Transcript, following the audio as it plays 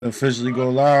Officially go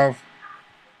live.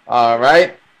 All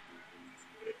right.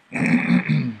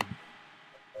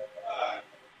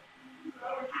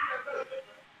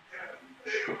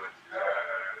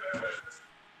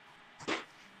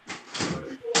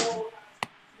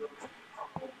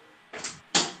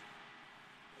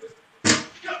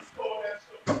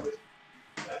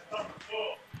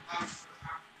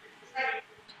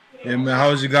 Yeah, man. How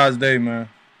was you guys' day, man?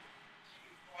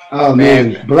 Oh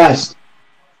man, Man, blessed.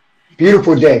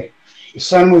 Beautiful day. The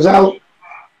sun was out,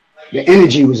 the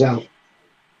energy was out.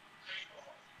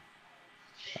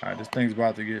 All right, this thing's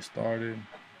about to get started.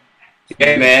 It's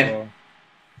yeah, moving man.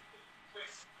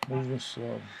 slow. Moving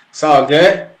slow. It's all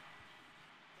good.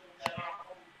 Let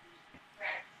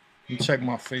me check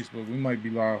my Facebook. We might be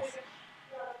live.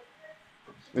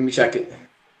 Let me check it.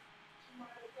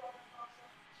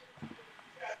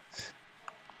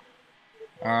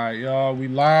 All right, y'all. We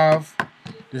live.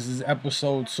 This is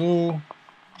episode 2.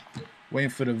 Waiting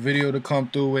for the video to come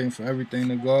through. Waiting for everything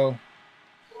to go.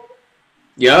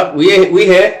 Yep, we hit. We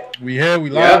here. We live.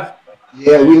 Yep,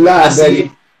 Yeah, we I live, see baby.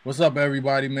 it. What's up,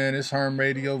 everybody, man? It's Herm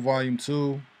Radio, Volume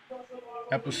 2,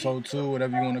 Episode 2,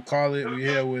 whatever you want to call it. We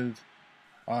here with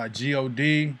God,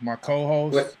 my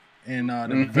co-host, What? and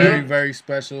the very, Mm-hmm. very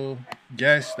special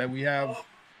guest that we have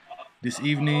this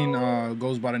evening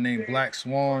goes by the name Black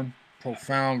Swan,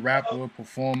 profound rapper,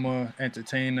 performer,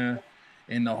 entertainer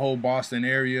in the whole Boston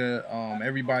area.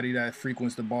 Everybody that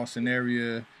frequents the Boston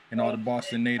area and all the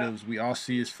Boston natives, we all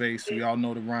see his face. We all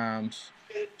know the rhymes.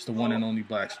 It's the one and only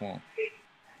Black Swan.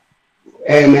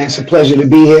 Hey man, it's a pleasure to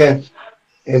be here.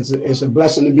 It's a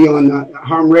blessing to be on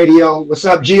Harm Radio. What's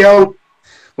up, Gio?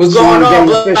 What's going Swan on, Gang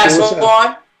Black Official. What's up?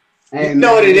 Swan? You Hey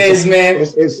know what man, it is, man.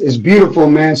 it's beautiful,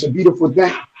 man. It's a beautiful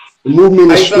thing. The movement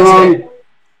How is you feeling today?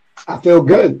 strong. I feel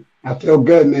good. I feel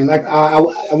good, man. Like I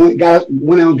went out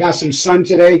and got some sun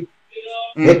today.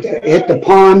 Mm. Hit the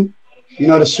pond. You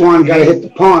know the Swan got to hit the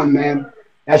pond, man.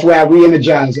 That's where I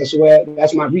re-energize.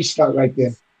 That's my restart right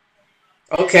there.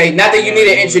 Okay, not that you Word, need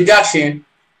an word. introduction,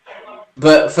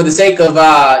 but for the sake of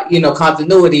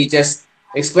continuity, just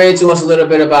explain to us a little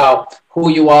bit about who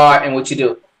you are and what you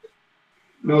do.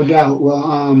 No doubt. Well,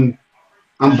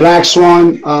 I'm Black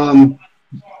Swan.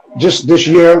 Just this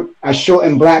year, I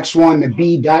shortened Black Swan to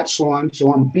B. Dot Swan,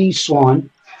 so I'm B Swan.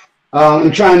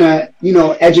 I'm trying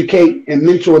to, educate and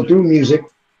mentor through music,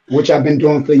 which I've been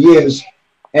doing for years,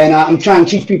 and I'm trying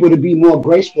to teach people to be more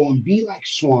graceful and be like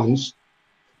swans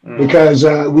Mm. because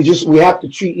we have to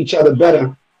treat each other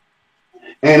better.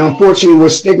 And unfortunately, we're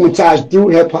stigmatized through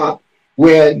hip hop,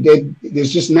 where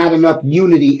there's just not enough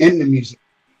unity in the music.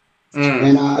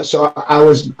 Mm. And so I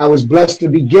was blessed to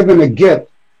be given a gift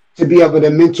to be able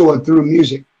to mentor through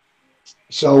music.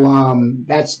 So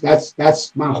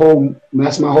that's my whole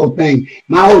thing.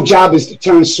 My whole job is to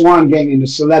turn Swan Gang into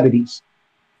celebrities,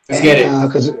 Let's get and it.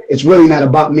 because it's really not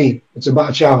about me, it's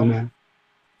about y'all, man.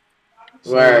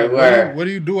 So like, Word, word. what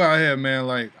do you do out here, man?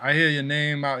 Like, I hear your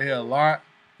name out here a lot,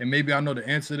 and maybe I know the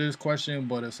answer to this question,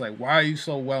 but it's like, why are you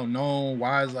so well known?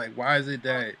 Why is it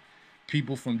that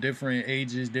people from different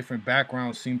ages, different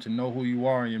backgrounds seem to know who you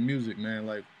are in your music, man?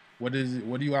 Like, what is it?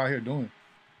 What are you out here doing?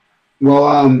 Well,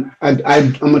 I'm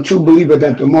a true believer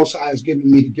that the Most High has given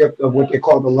me the gift of what they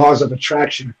call the laws of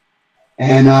attraction,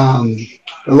 and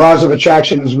the laws of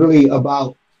attraction is really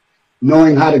about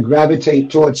knowing how to gravitate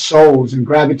towards souls and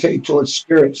gravitate towards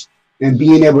spirits and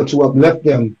being able to uplift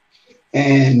them.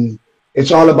 And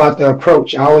it's all about the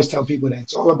approach. I always tell people that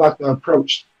it's all about the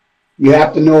approach. You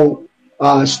have to know,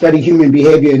 study human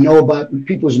behavior, and know about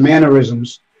people's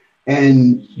mannerisms,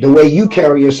 and the way you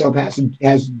carry yourself has to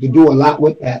do a lot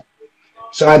with that.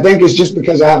 So I think it's just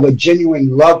because I have a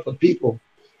genuine love for people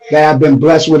that I've been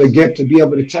blessed with a gift to be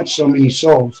able to touch so many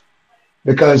souls.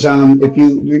 Because if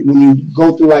when you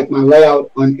go through like my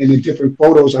layout in the different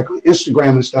photos, like on Instagram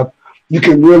and stuff, you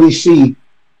can really see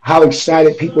how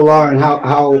excited people are and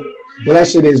how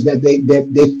blessed it is that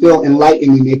they feel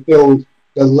enlightened and they feel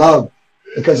the love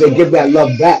because they give that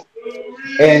love back.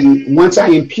 And once I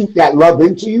impute that love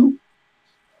into you,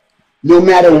 no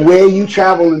matter where you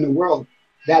travel in the world,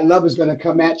 that love is going to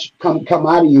come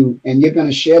out of you, and you're going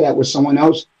to share that with someone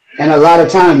else. And a lot of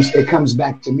times, it comes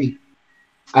back to me.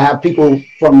 I have people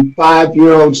from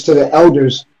 5-year-olds to the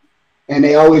elders, and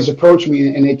they always approach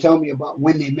me and they tell me about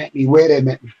when they met me, where they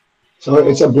met me. So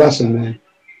it's a blessing, man.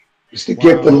 It's the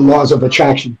gift of the Wow. laws of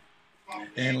attraction.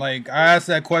 And like, I asked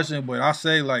that question, but I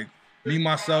say like, me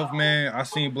myself, man, I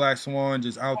seen Black Swan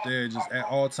just out there, just at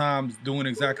all times doing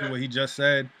exactly what he just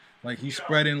said. Like, he's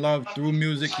spreading love through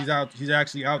music. He's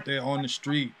actually out there on the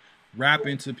street,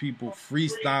 rapping to people,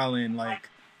 freestyling, like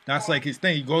That's like his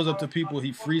thing. He goes up to people,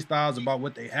 he freestyles about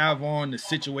what they have on, the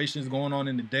situations going on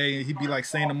in the day, and he'd be like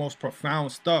saying the most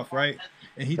profound stuff, right?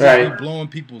 And he just be blowing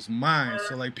people's minds.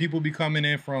 So like people be coming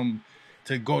in from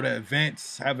to go to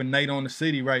events, have a night on the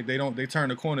city, right? They turn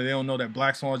the corner, they don't know that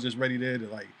Black Swan's just ready there to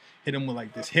like hit them with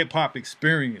like this hip hop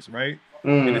experience, right?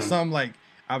 And it's something like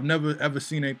I've never ever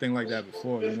seen anything like that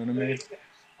before. You know what I mean?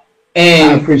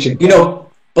 And I appreciate that. you know,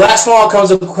 Black Swan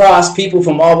comes across people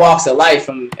from all walks of life,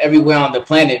 from everywhere on the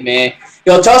planet, man.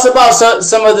 Yo, tell us about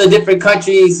some of the different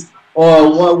countries or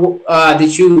what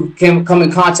that you can come in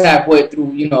contact with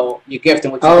through, you know, your gift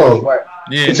and what you work.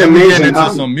 Yeah, it's then we get amazing.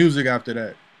 into some music after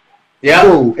that. Yeah,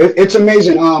 Cool. It's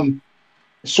amazing.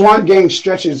 Swan Gang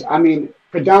stretches. I mean,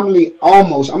 predominantly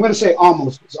almost. I'm going to say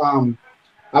almost. You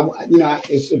know,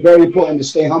 it's very important to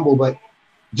stay humble, but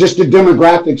just the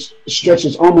demographics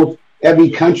stretches almost every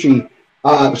country.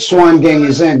 Swan Gang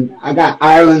is in. I got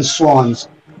Ireland Swans,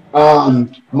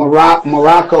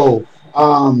 Morocco,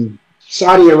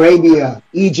 Saudi Arabia,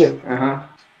 Egypt,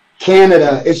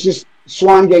 Canada. It's just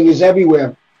Swan Gang is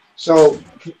everywhere. So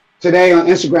today on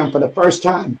Instagram for the first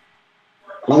time,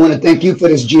 I want to thank you for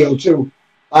this, Gio, too.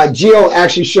 Gio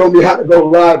actually showed me how to go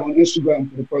live on Instagram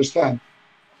for the first time.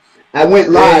 I went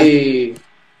live,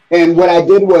 and what I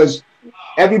did was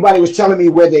everybody was telling me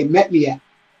where they met me at,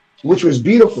 which was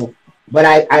beautiful. But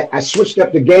I switched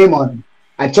up the game on them.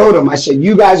 I told them, I said,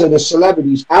 you guys are the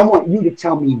celebrities. I want you to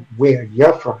tell me where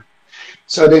you're from.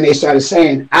 So then they started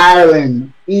saying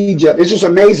Ireland, Egypt. It's just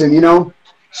amazing, you know?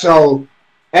 So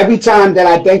every time that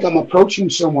I think I'm approaching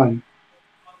someone,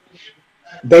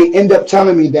 they end up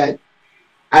telling me that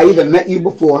I either met you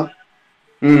before,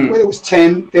 whether it was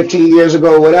 10, 15 years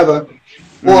ago, whatever,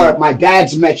 or my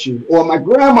dad's met you, or my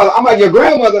grandmother. I'm like, your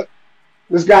grandmother?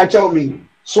 This guy told me,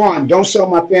 Swan, don't sell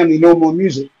my family no more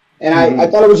music. And I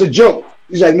thought it was a joke.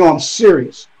 He's like, no, I'm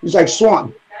serious. He's like,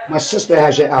 Swan, my sister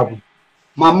has your album.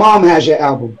 My mom has your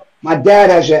album. My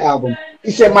dad has your album. He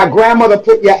said, my grandmother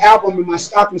put your album in my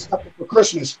stocking stuffer for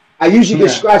Christmas. I usually get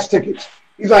scratch tickets.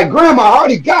 He's like, Grandma, I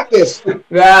already got this.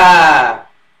 Yeah.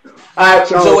 All right.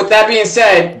 So with that being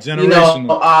said, you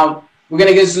know, we're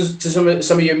gonna get to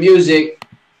some of your music.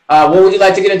 What would you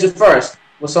like to get into first?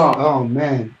 What song? Oh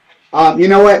man. You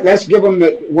know what? Let's give them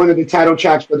one of the title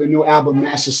tracks for the new album,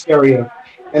 Mass Hysteria,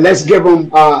 and let's give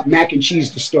them Mac and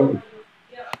Cheese, The Story.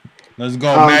 Let's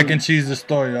go, Mac and Cheese, The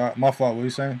Story. My fault. What are you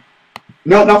saying?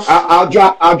 No, I'll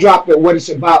drop what it's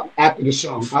about after the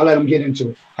song. I'll let them get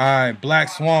into it. All right, Black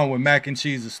Swan with Mac and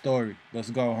Cheese, The Story.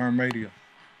 Let's go, Herm Radio.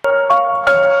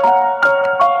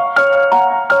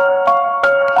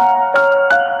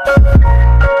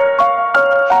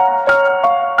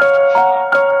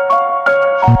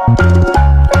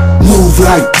 Move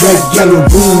like red, yellow,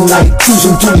 green light,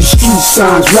 cruising through the street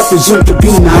signs represent the beat.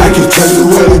 I can tell you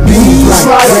what it be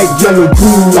like. Red, yellow,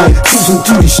 green light, cruising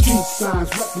through the street signs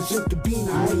represent the beat.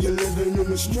 When you're living in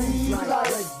the street, like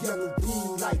red, yellow,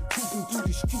 green light, cruising through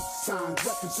the street signs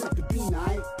represent the beat.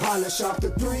 Polish off the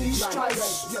three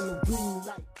stripes. Red, yellow, green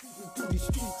light, cruising through the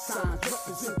street signs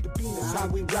represent the beat. That's how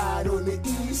we ride on the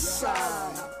east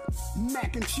side.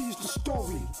 Mac and Cheese, The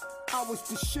Story. I was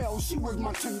the shell, she was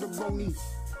my tenderoni.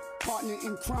 Partner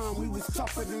in crime, we was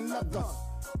tougher than leather.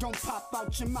 Don't pop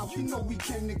out your mouth, you know we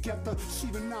came together. See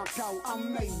the knockout,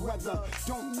 I'm Mayweather.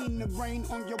 Don't mean to rain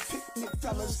on your picnic,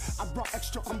 fellas. I brought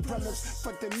extra umbrellas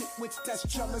for the nitwits that's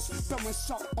jealous. Throwing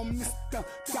salt on Mr.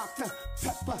 Dr.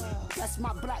 Pepper. That's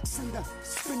my black cinder,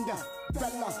 spender,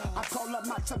 Bella. I call her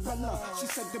mozzarella. She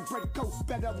said the bread go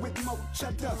better with more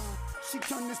cheddar. She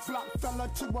turned this block fella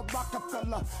to a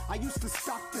Rockefeller. I used to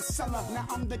stock the cellar, now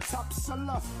I'm the top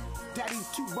seller. Daddy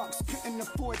 $2 couldn't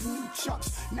afford new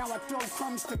chucks. Now I throw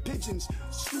crumbs to pigeons.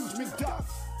 Scrooge McDuck.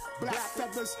 Black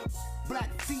feathers,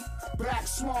 black feet, black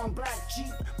swan, black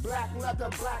Jeep, black leather,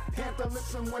 black panther.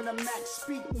 Listen when a Mac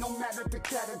speak, no matter the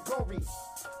category.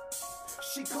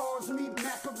 She calls me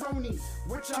macaroni,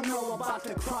 which I know about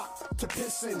the crop, to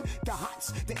pissin', the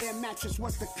hots, the air mattress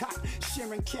was the cot,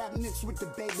 sharing cabinets with the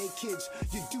baby kids.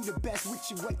 You do the best with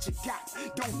you what you got.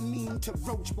 Don't mean to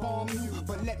roach bomb you,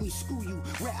 but let me school you.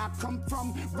 Where I come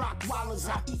from, rock wallers,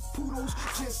 I eat poodles,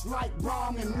 just like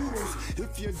ramen noodles.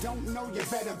 If you don't know, you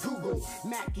better Google.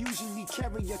 Mac usually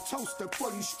carry a toaster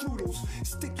for you strudels,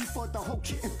 sticky for the whole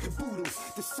kit and caboodle.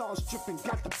 The sauce dripping,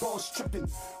 got the balls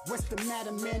tripping. What's the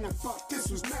matter, man? I thought this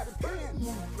was matter pan.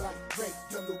 Move like red,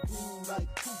 yellow, green light,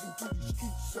 cruising through the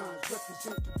street signs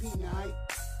represent the peanut.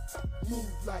 Move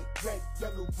like red,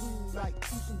 yellow, green light,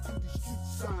 cruising through the street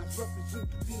signs represent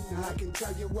the peanut. I can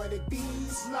tell you what it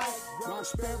be's like.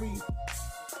 Roxbury.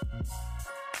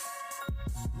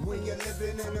 When you're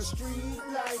living in a street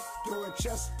like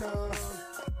Dorchester.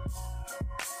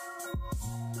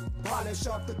 Polish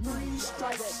off the 3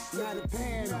 stripes. Not a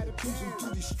pan, cruising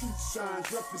through the street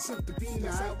signs. Represent the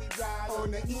B9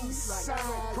 on the east side.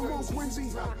 Come on,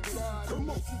 Quincy. Come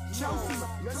on, Chelsea.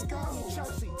 Let's go,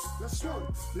 Chelsea. Let's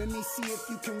go. Let me see if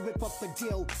you can whip up a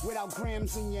deal without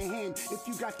grams in your hand. If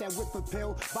you got that whip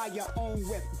appeal, buy your own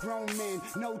whip. Grown man,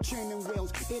 no training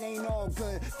wheels. It ain't all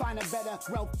good. Find a better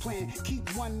wealth plan.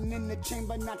 Keep one in the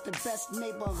chamber, not the best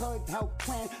neighborhood health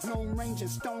plan. Lone Ranger,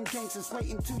 stone gangsters, wait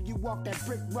until you walk that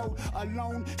brick road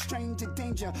alone. Stranger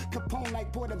danger, Capone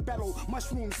like Portobello.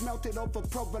 Mushrooms melted over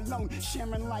provolone.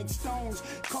 Sharing like stones,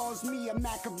 calls me a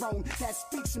macaron that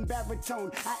speaks in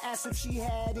baritone. I asked if she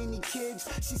had any kids.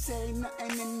 She said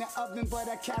nothing in the oven but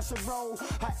a casserole.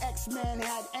 Her ex-man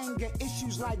had anger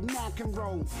issues like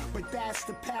McEnroe. But that's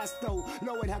the past though.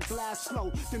 Lowered her glass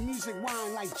slow. The music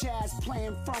whine like jazz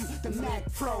playing from the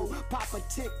Mac Pro. Pop a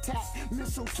tic-tac,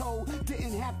 mistletoe.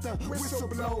 Didn't have to whistle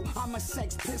blow. I'm a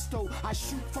sex pistol. I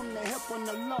shoot from the hip on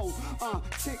the low.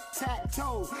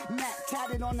 Tic-tac-toe. Mac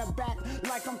tatted on the back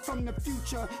like I'm from the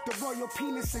future. The royal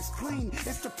penis is clean.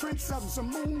 It's the Prince of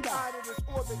Zamunda. Out of this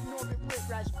orbit, Norbit with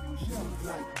Rasputia.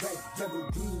 Like red,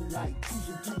 yellow, green light.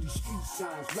 Cruising through the street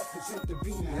signs. Represent the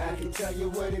V9. I can tell you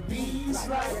what it means.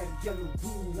 Like red, yellow,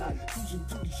 green light. Cruising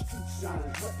through the street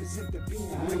signs. Represent the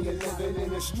V9. When you're living in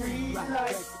the street like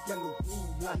red, yellow,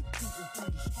 green light. Cruising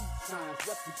through the street signs.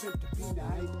 Represent the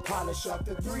V9. Polish off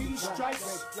the 3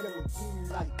 stripes. Red, yellow, green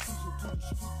light. Cruising through the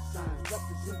street signs.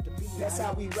 Represent the V9. That's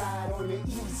how we ride on the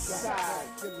east side.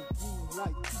 Yellow, green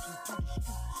light. Cruising through the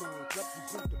street signs.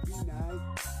 Represent the V9.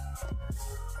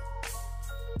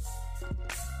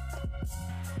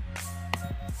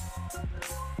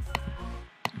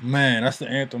 Man, that's the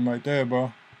anthem right there,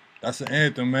 bro. That's the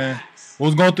anthem, man. What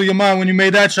was going through your mind when you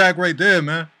made that track right there,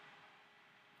 man?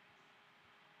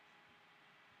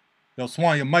 Yo,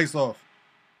 Swan, your mic's off.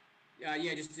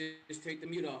 Yeah, just take the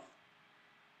mute off.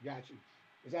 Got you.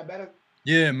 Is that better?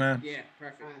 Yeah, man. Yeah,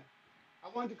 perfect. I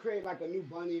wanted to create like a new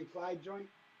Bonnie and Clyde joint.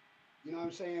 You know what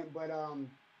I'm saying? But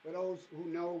for those who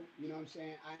know, you know what I'm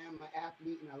saying, I am an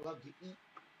athlete and I love to eat.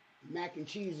 Mac and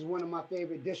cheese is one of my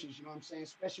favorite dishes, you know what I'm saying?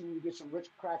 Especially when you get some rich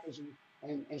crackers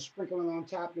and sprinkle it on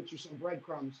top, get you some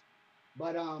breadcrumbs.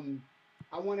 But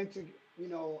I wanted to, you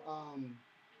know,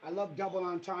 I love double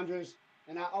entendres,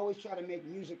 and I always try to make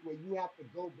music where you have to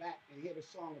go back and hear the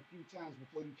song a few times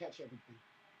before you catch everything.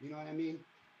 You know what I mean?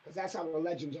 Because that's how the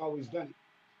legends always done it.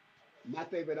 My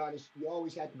favorite artist, you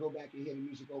always had to go back and hear the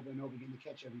music over and over again to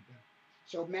catch everything.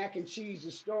 So Mac and Cheese,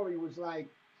 the story was like,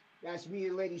 that's me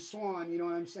and Lady Swan, you know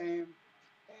what I'm saying?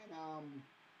 And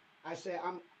I said,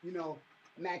 you know,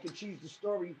 Mac and Cheese, the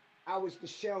story, I was the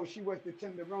shell, she was the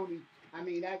tenderoni. I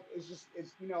mean, that is just,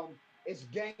 it's, you know, it's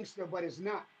gangster, but it's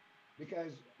not.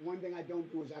 Because one thing I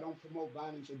don't do is I don't promote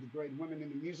violence or degrade women in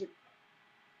the music.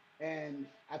 And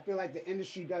I feel like the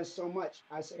industry does so much.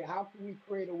 I say, how can we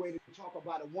create a way to talk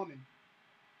about a woman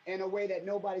in a way that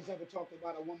nobody's ever talked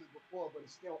about a woman before, but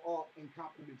it's still all in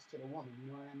compliments to the woman,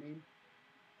 you know what I mean?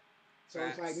 So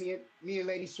it's like me and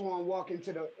Lady Swan walk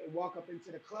up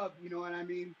into the club, you know what I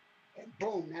mean? And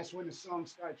boom, that's when the song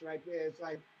starts right there. It's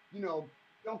like, you know,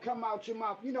 don't come out your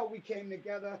mouth. You know, we came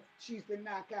together. She's the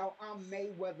knockout. I'm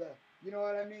Mayweather. You know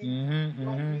what I mean?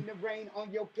 Don't mean the rain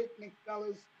on your picnic,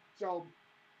 fellas. So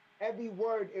every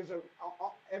word is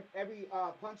every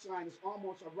punchline is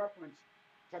almost a reference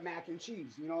to Mac and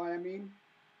Cheese. You know what I mean?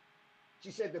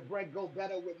 She said the bread go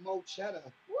better with more cheddar.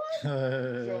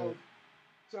 What?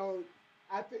 So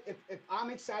if I'm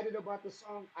excited about the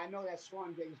song, I know that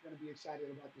Swan Gang is going to be excited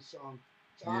about the song.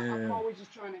 So yeah. I'm always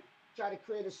just try to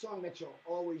create a song that you'll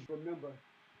always remember.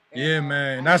 And, yeah,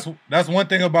 man. That's one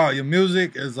thing about your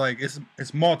music is like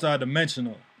it's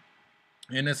multi-dimensional,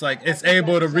 and it's like it's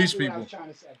able to reach people.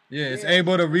 Yeah, it's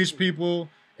able to reach people,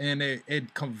 and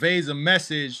it conveys a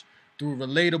message through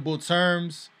relatable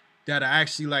terms that are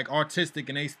actually like artistic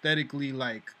and aesthetically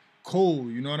like cool.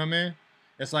 You know what I mean?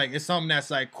 It's like it's something that's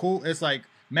like cool. It's like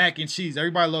mac and cheese.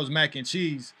 Everybody loves mac and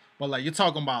cheese, but like you're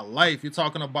talking about life. You're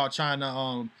talking about trying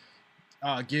to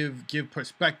give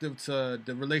perspective to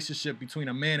the relationship between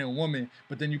a man and a woman,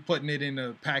 but then you're putting it in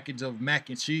a package of mac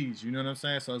and cheese. You know what I'm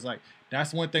saying? So it's like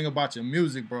that's one thing about your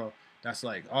music, bro. That's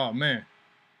like, oh man.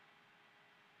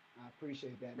 I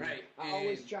appreciate that. Right. I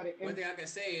always try to. One thing I can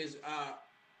say is,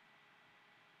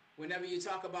 whenever you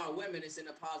talk about women, it's in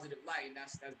a positive light, and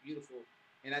that's beautiful.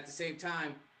 And at the same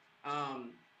time,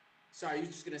 sorry, you're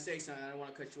just gonna say something. I don't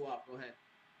want to cut you off. Go ahead.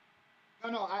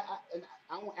 No, I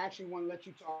actually want to let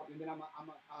you talk, and then I'm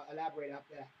gonna elaborate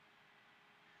after that.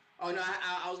 Oh no,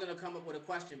 I was gonna come up with a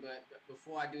question, but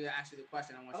before I do actually the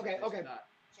question, I want you to okay.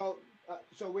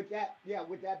 So with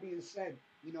that being said,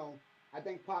 you know, I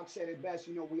think Pac said it best.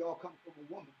 You know, we all come from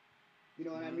a woman. You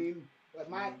know what I mean? But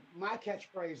my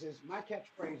catchphrase is,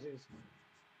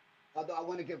 although I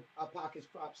want to give Pac his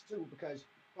props too, because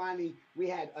finally we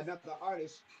had another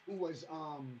artist who was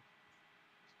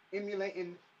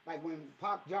emulating, like when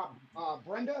Pac dropped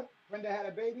Brenda had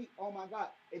a baby. Oh my God,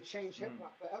 it changed hip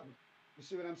hop forever. You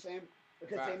see what I'm saying?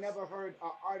 Because they never heard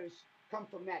an artist come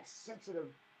from that sensitive,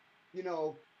 you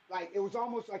know, like it was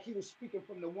almost like he was speaking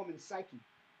from the woman's psyche.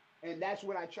 And that's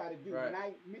what I try to do. When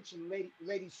I mentioned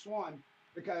Lady Swan,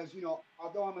 because, you know,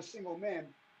 although I'm a single man,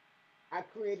 I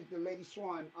created the Lady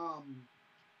Swan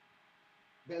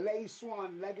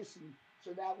legacy.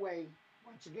 So that way,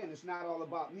 once again, it's not all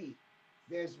about me.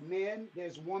 There's men,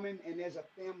 there's woman, and there's a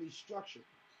family structure.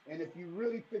 And if you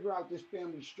really figure out this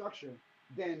family structure,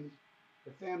 then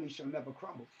the family shall never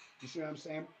crumble. You see what I'm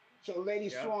saying? So Lady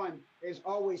Swan is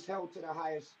always held to the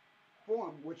highest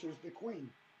form, which is the queen.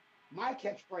 My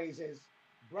catchphrase is,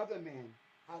 brother man,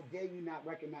 how dare you not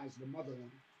recognize the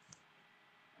motherland?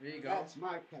 There you go. That's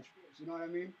my catchphrase. You know what I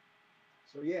mean?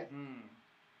 So yeah.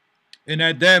 And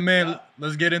at that, man,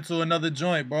 let's get into another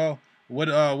joint, bro. What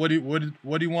do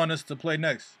you want us to play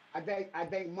next? I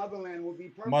think Motherland will be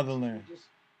perfect. Motherland.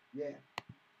 Yeah.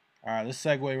 All right, let's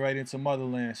segue right into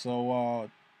Motherland. So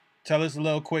tell us a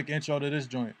little quick intro to this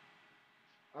joint.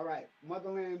 All right,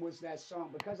 Motherland was that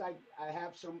song. Because I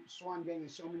have some Swan Gang in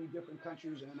so many different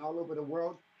countries and all over the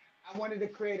world, I wanted to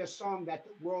create a song that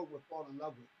the world would fall in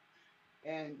love with.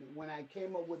 And when I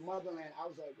came up with Motherland, I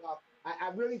was like, well, I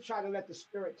really try to let the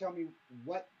spirit tell me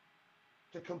what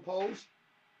to compose,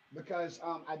 because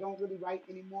I don't really write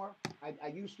anymore. I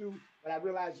used to, but I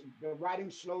realized the writing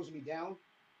slows me down.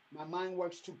 My mind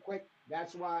works too quick.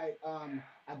 That's why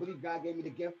I believe God gave me the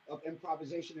gift of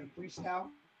improvisation and freestyle.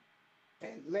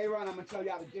 And later on, I'm going to tell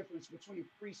y'all the difference between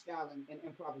freestyle and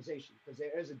improvisation, because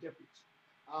there is a difference.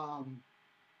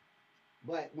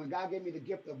 But when God gave me the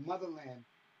gift of Motherland,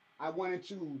 I wanted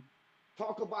to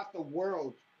talk about the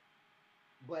world,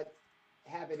 but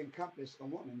have it encompass a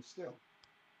woman still.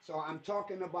 So I'm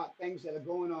talking about things that are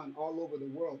going on all over the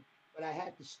world, but I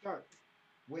had to start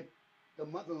with the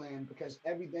motherland because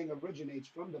everything originates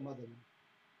from the motherland.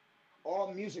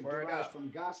 All music derives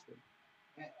from gospel.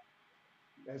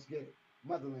 Let's get it.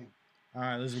 Motherland. All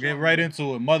right, let's get right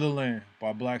into it. Motherland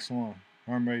by Black Swan,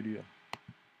 Harm Radio.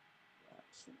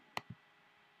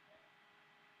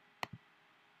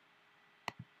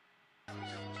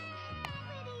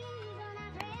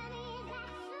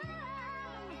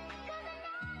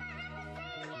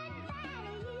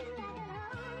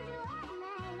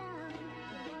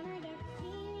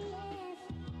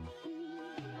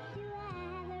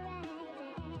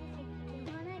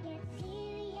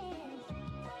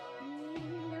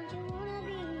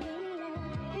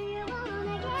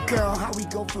 Girl, how we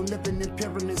go from living in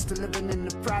pyramids to living in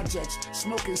the projects,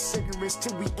 smoking cigarettes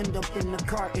till we end up in the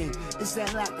carton. Is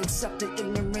that lack accepted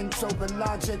ignorance over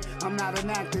logic? I'm not an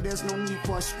actor, there's no need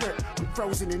for a script. I'm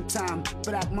frozen in time,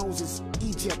 Black Moses,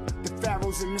 Egypt, the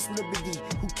pharaohs and Miss Liberty,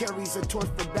 who carries a torch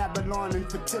for Babylon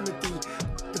and fertility.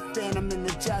 The Phantom and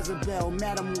the Jezebel,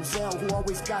 Mademoiselle, who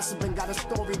always gossiping, got a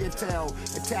story to tell.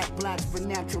 Attack blacks for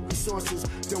natural resources.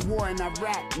 The war in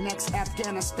Iraq, next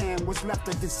Afghanistan was left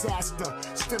a disaster.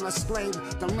 Still a slave,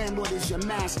 the landlord is your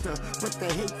master. But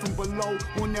the hate from below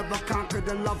will never conquer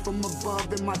the love from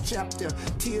above. In my chapter,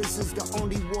 tears is the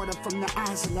only water from the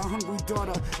eyes of the hungry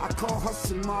daughter. I call her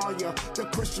Somalia, the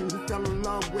Christian who fell in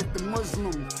love with the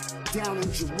Muslim. Down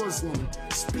in Jerusalem,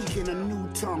 speaking a new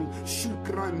tongue.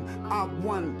 Shukran,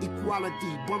 Agwan,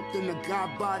 equality. Bumped in a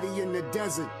God body in the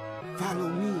desert. Follow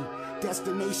me.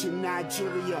 Destination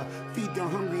Nigeria. Feed the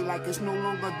hungry like it's no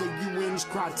longer the UN's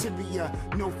criteria.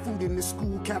 No food in the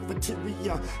school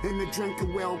cafeteria, and the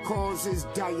drinking well causes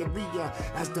diarrhea.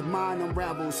 As the mind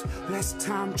unravels, less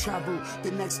time travel. The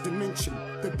next dimension,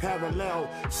 the parallel.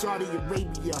 Saudi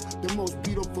Arabia, the most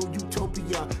beautiful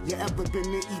utopia. You ever been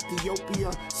to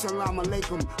Ethiopia? Salam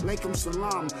alaikum, alaikum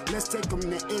salam. Let's take them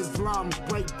to Islam.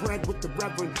 Break bread with the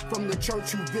reverend from the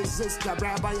church who visits the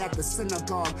rabbi at the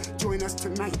synagogue. Join us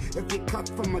tonight. If you're cut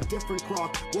from a different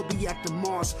cloth, we'll be at the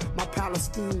mosque. My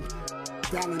Palestine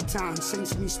Valentine,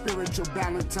 saints me spiritual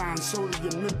Valentine. Solely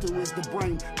your mental is the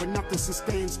brain, but nothing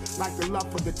sustains like the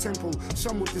love for the temple.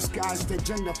 Some will disguise their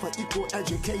gender for equal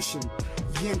education.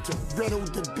 Yenta, riddle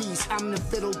the beast. I'm the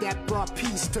fiddle that brought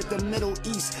peace to the Middle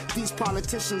East. These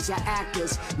politicians are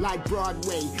actors like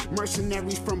Broadway.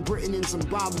 Mercenaries from Britain and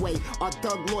Zimbabwe are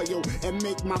thug loyal and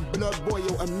make my blood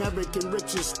boil. American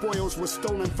riches spoils were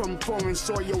stolen from foreign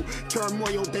soil.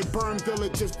 Turmoil, they burn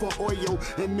villages for oil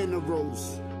and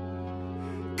minerals.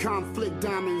 Conflict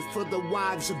diamonds for the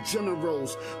wives of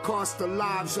generals. Cost the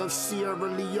lives of Sierra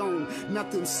Leone.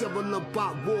 Nothing civil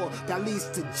about war that leads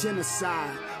to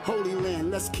genocide. Holy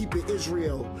land, let's keep it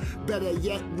Israel. Better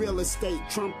yet, real estate.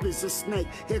 Trump is a snake.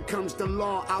 Here comes the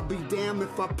law. I'll be damned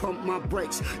if I pump my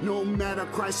brakes. No matter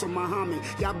Christ or Muhammad,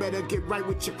 y'all better get right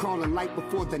with your calling. Light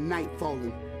before the night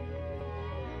falling.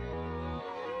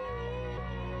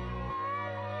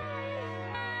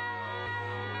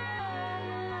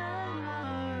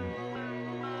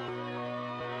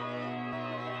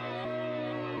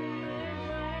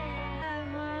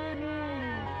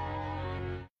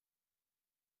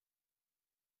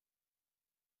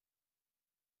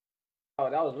 Oh,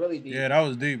 that was really deep. Yeah, that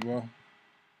was deep, bro.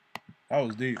 That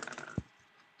was deep.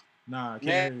 Nah, I can't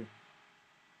hear you.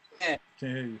 Man.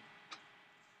 Can't hear you.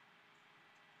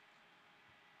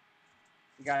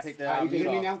 You gotta take the. You can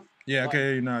hear me now? Yeah, I can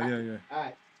hear you now. Yeah. All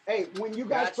right. Hey, when you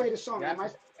guys play the song,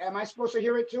 am I supposed to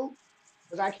hear it too?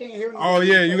 Because I can't hear it. Oh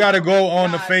yeah, you got to go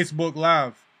on the Facebook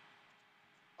Live.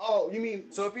 Oh, you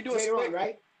mean so if you do a split,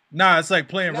 right? Nah, it's like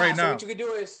playing right now. So what you could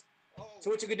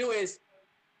do is,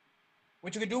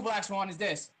 what you could do, Black Swan, is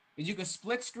this: is you could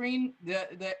split screen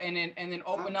and then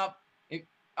open up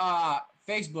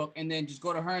Facebook and then just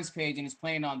go to Hearn's page and it's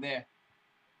playing on there.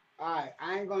 All right,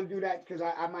 I ain't gonna do that because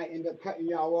I might end up cutting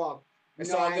y'all off.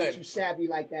 It's all I good. ain't too savvy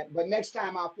like that. But next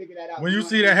time I'll figure that out. When you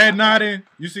see the head nodding,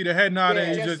 you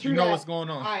know what's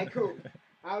going on. All right, cool.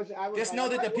 I was just know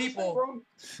that the people.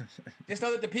 Just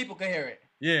know that the people can hear it.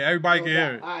 Yeah, everybody can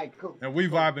hear it. All right, cool. And we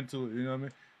vibing to it. You know what I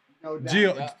mean? No doubt.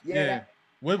 Gio, yeah.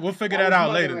 We'll figure that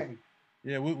out later.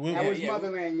 Yeah, that was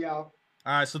Motherland, y'all.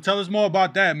 All right, so tell us more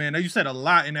about that, man. You said a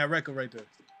lot in that record right there.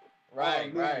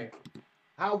 Right.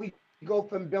 How we go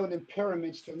from building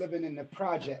pyramids to living in the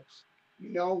projects.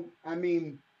 You know, I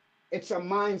mean, it's a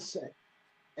mindset.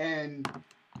 And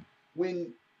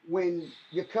when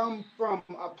you come from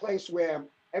a place where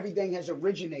everything has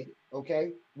originated,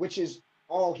 okay, which is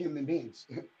all human beings.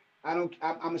 I'm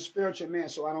a spiritual man,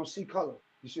 so I don't see color.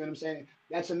 You see what I'm saying?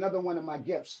 That's another one of my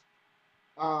gifts.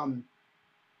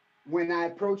 When I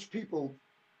approach people,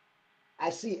 I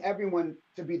see everyone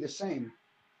to be the same.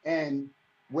 And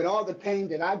with all the pain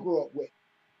that I grew up with,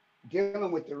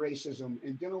 dealing with the racism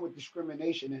and dealing with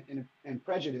discrimination and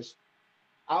prejudice,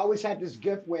 I always had this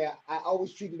gift where I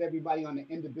always treated everybody on an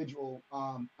individual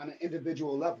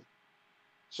level.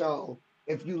 So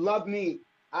if you love me,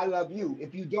 I love you.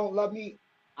 If you don't love me,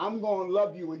 I'm going to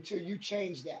love you until you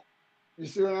change that. You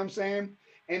see what I'm saying?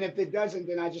 And if it doesn't,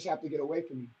 then I just have to get away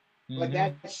from you. Mm-hmm. But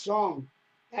that song,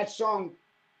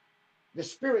 the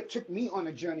Spirit took me on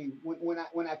a journey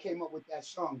when I came up with that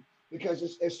song, because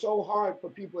it's so hard for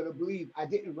people to believe I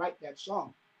didn't write that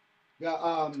song.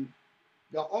 The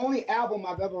only album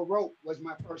I've ever wrote was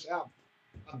my first album,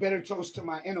 A Bitter Toast to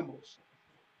My Animals.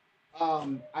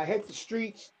 I hit the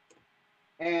streets,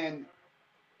 and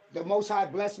the Most High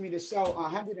blessed me to sell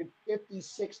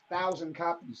 156,000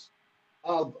 copies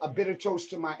of A Bitter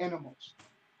Toast to My Animals.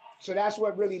 So that's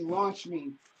what really launched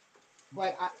me.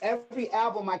 But every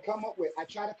album I come up with, I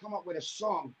try to come up with a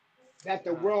song that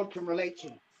the world can relate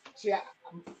to. See,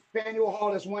 Faneuil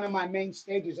Hall is one of my main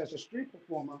stages as a street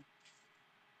performer.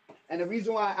 And the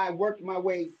reason why I worked my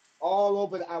way all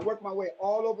over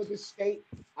the state.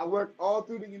 I worked all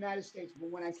through the United States. But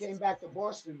when I came back to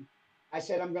Boston, I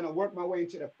said, I'm going to work my way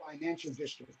into the financial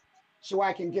district so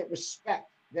I can get respect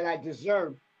that I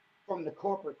deserve from the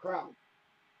corporate crowd.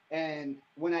 And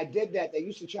when I did that, they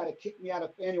used to try to kick me out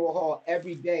of Faneuil Hall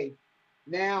every day.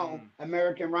 Now,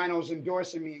 American Rhino's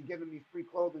endorsing me and giving me free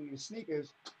clothing and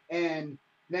sneakers. And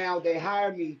now they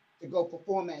hire me to go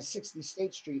perform at 60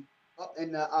 State Street up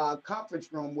in the conference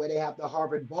room where they have the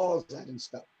Harvard balls at and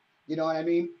stuff. You know what I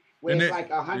mean? Where it's like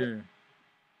 100. Yeah.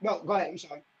 No, go ahead. I'm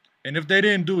sorry. And if they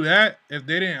didn't do that, if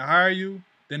they didn't hire you,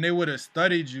 then they would have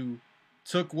studied you,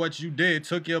 took what you did,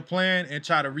 took your plan, and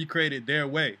try to recreate it their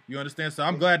way. You understand? So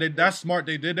I'm glad that's smart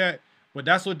they did that. But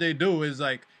that's what they do is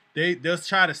like they'll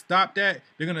try to stop that.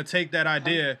 They're gonna take that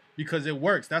idea because it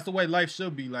works. That's the way life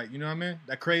should be. Like, you know what I mean?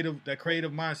 That creative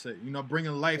mindset. You know,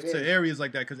 bringing life to areas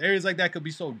like that, because areas like that could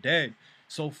be so dead,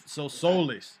 so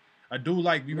soulless. A dude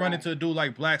like we run into a dude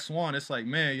like Black Swan. It's like,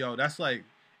 man, yo, that's like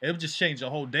it'll just change the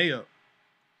whole day up.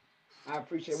 I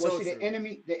appreciate it. Well, see, the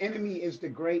enemy is the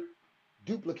great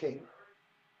duplicator.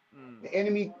 The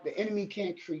enemy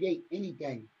can't create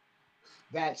anything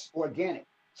that's organic.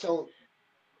 So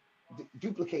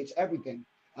duplicates everything.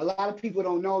 A lot of people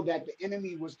don't know that the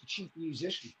enemy was the chief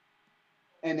musician,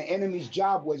 and the enemy's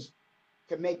job was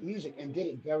to make music and did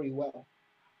it very well.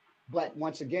 But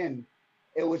once again,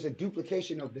 it was a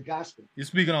duplication of the gospel. You're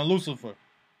speaking on Lucifer.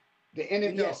 The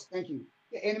enemy, yes, thank you.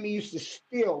 the enemy used to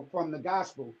steal from the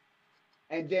gospel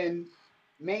and then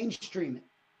mainstream it.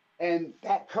 And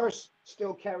that curse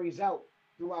still carries out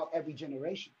throughout every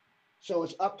generation. So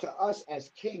it's up to us as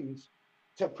kings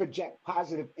to project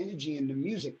positive energy in the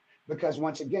music because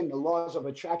once again, the laws of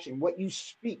attraction, what you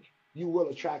speak, you will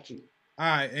attract to you. All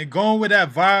right, and going with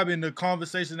that vibe and the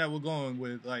conversation that we're going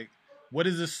with, like, what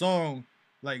is this song?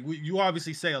 Like, you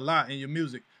obviously say a lot in your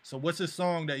music. So what's a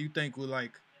song that you think would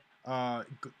like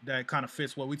that kind of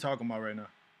fits what we talking about right now?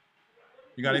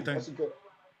 You got anything? That's a good.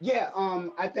 Yeah,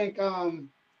 I think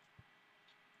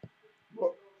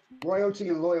royalty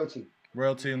and loyalty.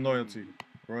 Royalty and loyalty.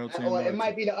 Royalty and Or loyalty. it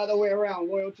might be the other way around,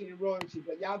 loyalty and royalty,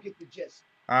 but y'all get the gist.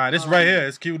 All right, this right here.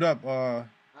 It's queued up. All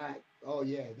right. Oh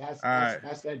yeah, that's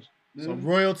that. So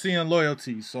royalty and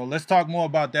loyalty. So let's talk more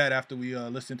about that after we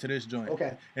listen to this joint.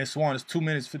 Okay. And Swan is 2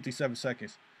 minutes 57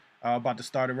 seconds. About to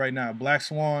start it right now. Black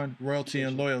Swan, royalty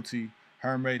and loyalty.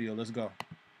 Herm Radio. Let's go.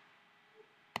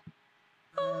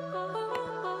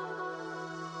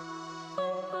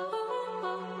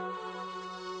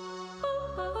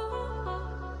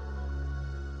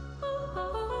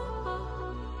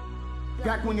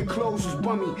 Back when the clothes was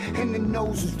bummy and the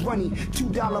nose was runny,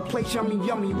 $2 plate, yummy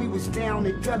yummy. We was down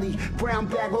at Dudley, brown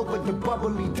bag over the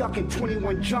bubbly, ducking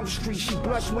 21 Jump Street. She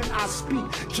blushed when I speak,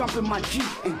 jump in my Jeep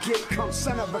and get come.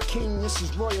 Son of a king, this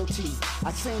is royalty.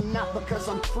 I sing not because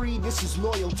I'm free, this is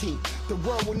loyalty. The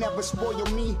world will never spoil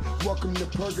me. Welcome to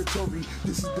purgatory.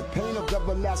 This is the pain of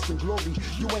everlasting glory.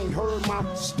 You ain't heard my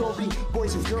story.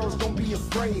 Boys and girls, don't be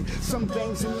afraid. Some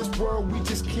things in this world we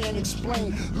just can't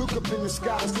explain. Look up in the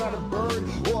sky, it's not a bird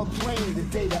or a plane. The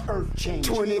day the earth changed.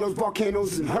 Tornadoes,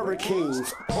 volcanoes, and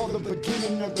hurricanes. All the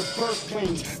beginning of the birth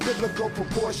pains. Biblical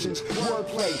proportions,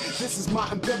 wordplay. This is my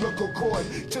umbilical cord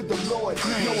to the Lord.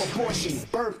 No abortion,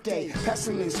 birthday,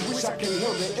 pestilence. Wish I can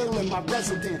heal the ill in my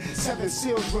resident. 7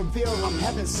 seals reveal I'm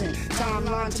heaven sent.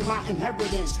 Timeline to my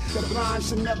inheritance. The blind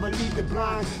should never leave the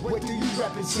blind. What do you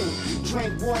represent?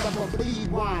 Drink water but bleed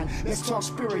wine. Let's talk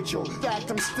spiritual. Fact,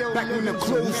 I'm still back when the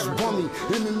clothes was bummy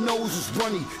and the nose was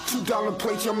runny. $2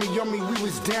 plate, yummy yummy. We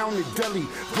was down at Deli.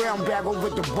 Brown bag over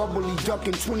the bubbly,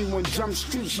 ducking 21 Jump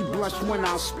Street. She blushed when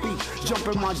I speak. Jump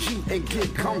in my Jeep and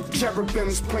get comfy.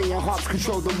 Cherubims playing harps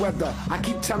control the weather. I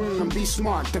keep telling them be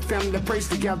smart. The family that prays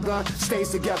together stays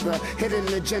together.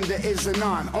 Hidden agenda is an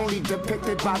art, only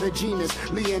depicted by the genius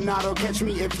Leonardo. Catch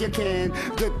me if you can.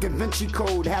 The Da Vinci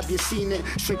Code, have you seen it?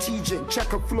 Strategic,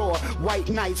 checker floor, white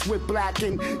knights with black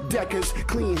and deckers,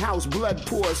 clean house, blood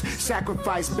pours,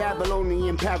 sacrifice,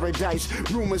 Babylonian paradise,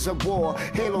 rumors of war,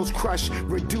 halos crushed,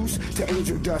 reduced to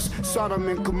angel dust, Sodom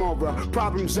and Gomorrah,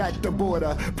 problems at the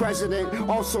border. President,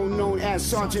 also known as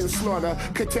Sergeant Slaughter,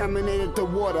 contaminated the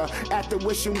water at the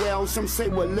wishing well. Some say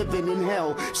we're living in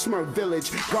hell. Smurf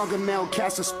Village, Gargamel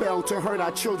cast a spell to hurt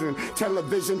our children.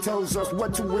 Television tells us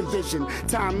what to envision.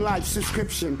 Time life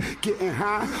subscription, getting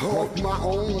high off my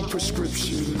own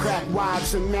prescription. Crack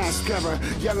wives and mascara,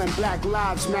 yelling Black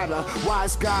Lives Matter.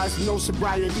 Wise guys, no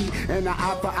sobriety, and an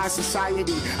eye for our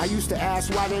society. I used to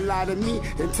ask why they lie to me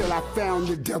until I found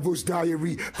the devil's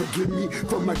diary. Forgive me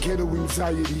for my ghetto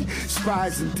anxiety.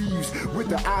 Spies and thieves with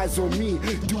the eyes on me.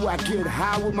 Do I get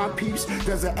high with my peeps?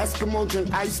 Does an Eskimo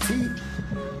drink iced tea?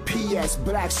 P.S.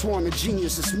 Black Swan, the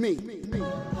genius is me.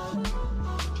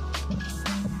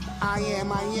 I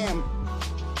am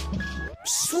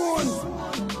Swan.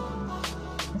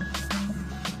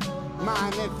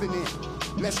 Mind infinite.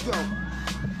 Let's go.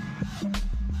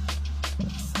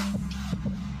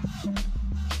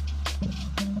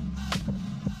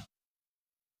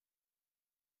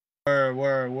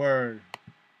 Word.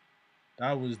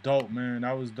 That was dope, man.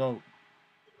 That was dope.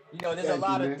 You know, there's a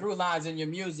lot of through lines in your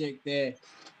music that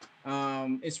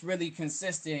it's really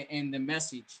consistent in the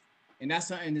message, and that's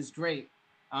something that's great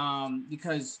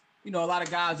because you know a lot of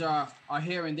guys are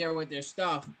here and there with their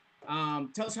stuff.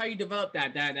 Tell us how you develop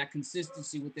that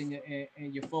consistency within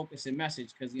your focus and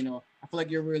message, because you know I feel like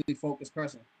you're a really focused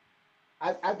person.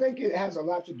 I think it has a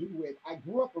lot to do with I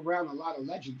grew up around a lot of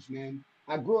legends, man.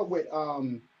 I grew up with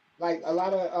like a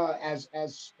lot of as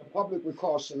the public would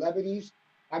call celebrities.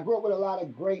 I grew up with a lot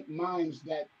of great minds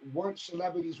that weren't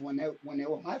celebrities when they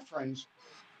were my friends.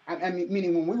 I mean,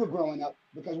 meaning when we were growing up,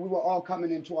 because we were all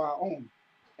coming into our own.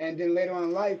 And then later on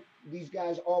in life, these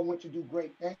guys all went to do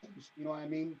great things. You know what I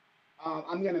mean?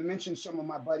 I'm going to mention some of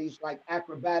my buddies like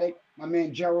Acrobatic, my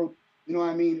man Gerald. You know what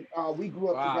I mean? We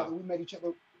grew up together. We met each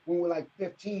other when we were like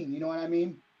 15. You know what I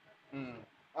mean?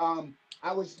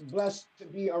 I was blessed to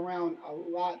be around a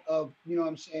lot of, you know what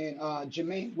I'm saying,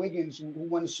 Jermaine Wiggins, who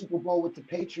won the Super Bowl with the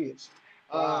Patriots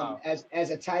as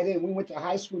a tight end. We went to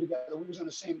high school together. We was on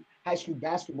the same high school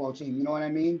basketball team. You know what I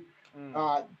mean?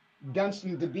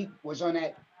 Dunstan DeBeek was on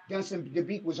that. Dunstan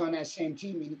DeBeek was on that same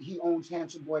team. He owns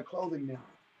Handsome Boy Clothing now.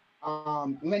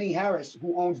 Lenny Harris,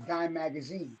 who owns Dime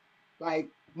Magazine. Like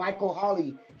Michael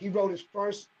Holly, he wrote his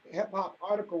first hip hop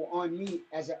article on me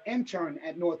as an intern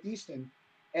at Northeastern,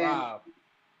 and Wow.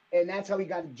 and that's how he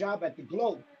got a job at the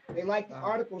Globe. They liked the Uh-huh.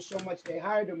 article so much they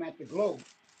hired him at the Globe,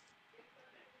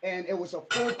 and it was a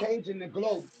full page in the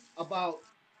Globe about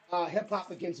hip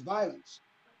hop against violence.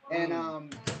 And Mm. um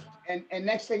and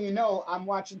next thing you know, I'm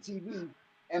watching TV,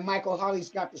 and Michael Holly's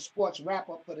got the sports wrap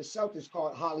up for the Celtics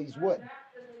called Holly's Wood.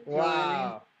 You know what I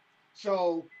mean? Wow.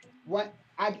 So what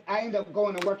I ended up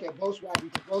going to work at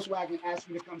Volkswagen because Volkswagen asked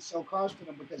me to come sell cars for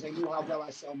them because they knew how well I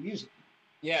sell music.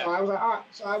 So Yeah. I was like, all right.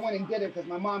 So I went and did it because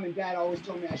my mom and dad always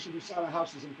told me I should be selling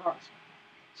houses and cars.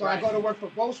 So I Right. go to work for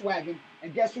Volkswagen,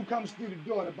 and guess who comes through the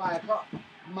door to buy a car?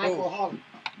 Michael Oh. Holly.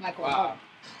 Michael Wow. Holly.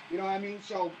 You know what I mean?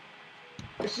 So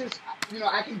it's just,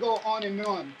 I can go on and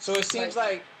on. So it seems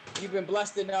like you've been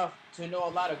blessed enough to know a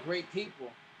lot of great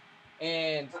people,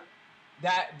 and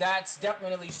that's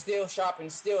definitely still sharp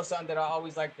and still something that I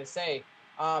always like to say.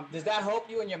 Does that help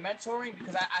you in your mentoring?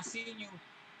 Because I see you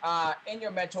in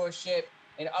your mentorship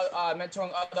and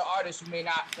mentoring other artists who may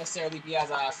not necessarily be as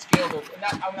skilled, or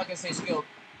not, I'm not gonna say skilled,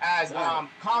 as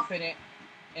confident.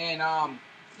 And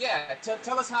yeah,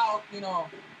 tell us how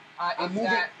I'm if moving.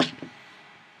 that.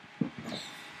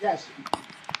 Yes,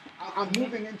 I'm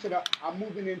moving into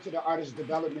the artist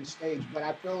development stage, but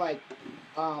I feel like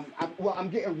I'm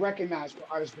getting recognized for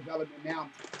artist development now,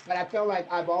 but I feel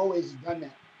like I've always done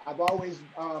that. I've always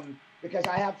because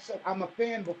I'm a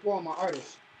fan before I'm an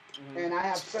artist, and I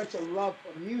have such a love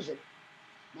for music.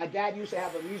 My dad used to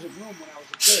have a music room when I was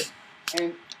a kid,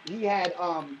 and he had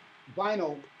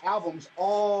vinyl albums,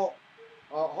 all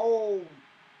a whole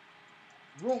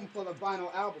room full of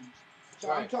vinyl albums. So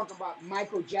I'm Right. talking about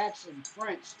Michael Jackson,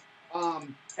 Prince,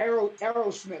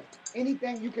 Aerosmith,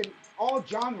 anything you can, all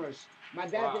genres. My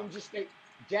dad Wow. didn't just say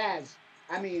jazz.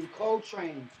 I mean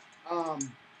Coltrane,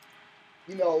 um,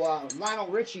 Lionel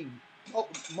Richie,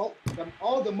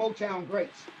 all the Motown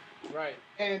greats. Right.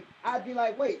 And I'd be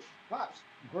like, wait, pops,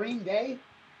 Green Day?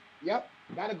 Yep,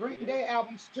 got a Green Day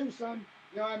albums too, son.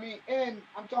 You know what I mean? And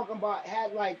I'm talking about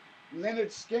had like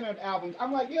Leonard Skinner albums.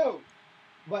 I'm like, yo,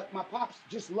 but my pops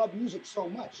just loved music so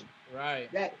much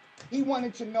Right. that he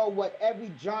wanted to know what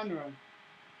every genre,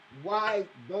 why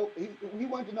though he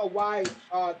wanted to know why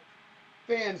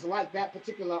fans like that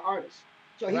particular artist.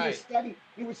 So Right.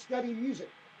 he would study music.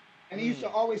 And he used to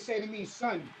Mm. always say to me,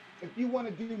 son, if you want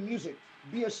to do music,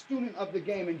 be a student of the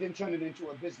game and then turn it into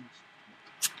a business.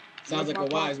 Sounds Once like my a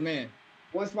pops wise man.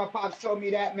 once my pops told me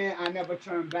that, man, I never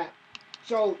turned back.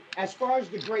 So as far as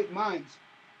the great minds,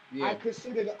 Yeah. I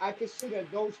consider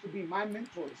those to be my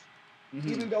mentors, Mm-hmm.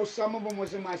 even though some of them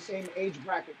was in my same age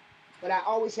bracket. But I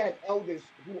always had elders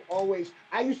who always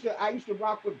I used to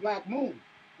rock with Black Moon.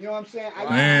 You know what I'm saying? I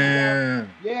used to be down, Man,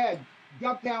 yeah,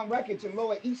 Ducktown Records in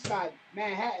Lower East Side,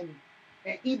 Manhattan,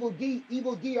 and Evil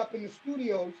D up in the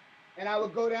studios, and I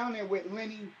would go down there with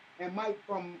Lenny and Mike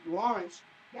from Lawrence.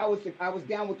 I was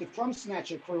down with the Crumb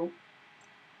Snatcher crew,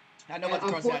 I know and about the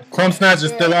cross hatches. Crumb Yeah. Snatch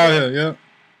is yeah, still out yeah, here. Yeah.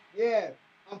 yeah.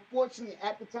 Unfortunately,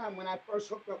 at the time when I first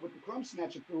hooked up with the Crumb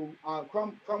Snatcher crew,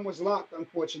 Crumb was locked,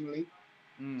 unfortunately.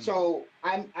 Mm. So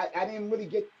I didn't really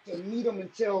get to meet him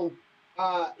until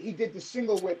he did the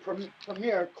single with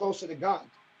Premier, Closer to God,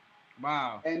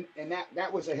 Wow. and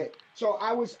that was a hit. So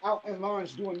I was out in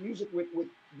Lawrence doing music with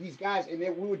these guys, and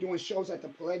then we were doing shows at the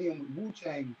Palladium with Wu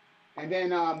Tang, and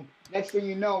then next thing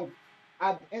you know,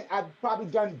 I've probably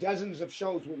done dozens of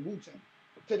shows with Wu Tang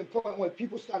to the point where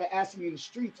people started asking me in the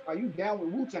streets, "Are you down with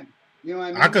Wu Tang?" You know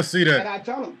what I I mean? could see And that. I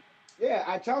tell them, yeah,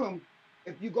 I tell them,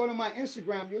 if you go to my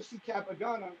Instagram, you'll see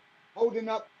Capadonna holding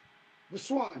up the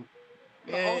swan.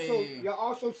 Hey. You'll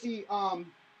also see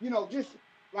just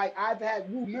like I've had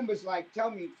Wu members like tell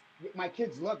me my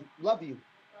kids love you.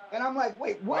 And I'm like,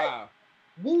 wait, what? Wow.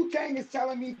 Wu Tang is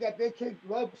telling me that their kids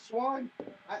love Swan?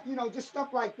 Just stuff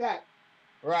like that.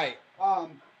 Right.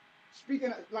 Um Speaking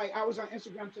of, like, I was on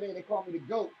Instagram today, they called me the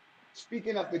GOAT.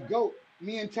 Speaking of the GOAT,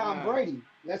 me and Tom Uh, Brady.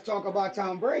 Let's talk about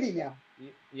Tom Brady now.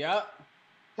 yep.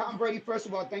 Tom Brady, first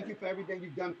of all, thank you for everything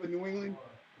you've done for New England.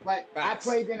 But Facts.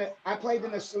 I played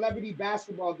in a celebrity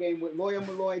basketball game with Lawyer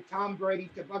Malloy, Tom Brady,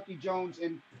 Tabucky Jones,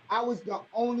 and I was the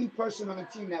only person on the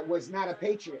team that was not a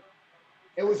Patriot.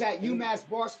 It was at And, UMass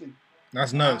Boston.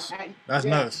 That's uh-huh. nuts. And That's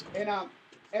yeah, nuts. and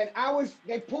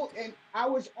I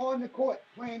was on the court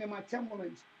playing in my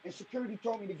Timberlands, and security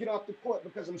told me to get off the court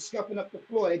because I'm scuffing up the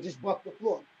floor. They just buffed the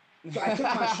floor. So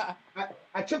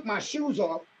I took my shoes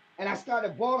off and I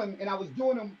started balling, and I was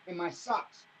doing them in my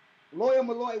socks. Lawyer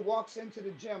Malloy walks into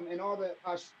the gym, and all the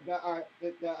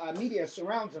media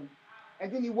surrounds him.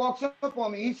 And then he walks up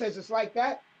on me. He says, "It's like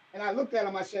that." And I looked at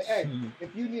him. I said, "Hey,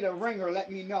 if you need a ringer,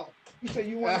 let me know." He said,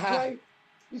 "You want to play?"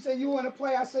 He said, "You want to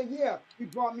play?" I said, "Yeah." He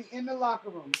brought me in the locker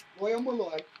room. Lawyer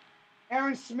Malloy.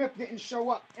 Aaron Smith didn't show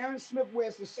up. Aaron Smith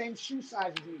wears the same shoe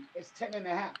size as me. It's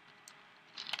 10.5.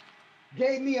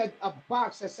 Gave me a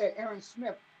box that said Aaron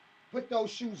Smith, put those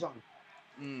shoes on.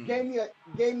 Gave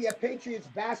me a Patriots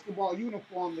basketball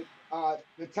uniform,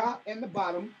 the top and the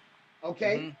bottom.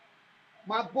 Okay.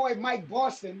 My boy Mike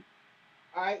Boston,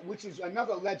 all right, which is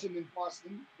another legend in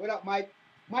Boston. What up, Mike?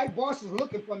 Mike Boston's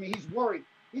looking for me. He's worried.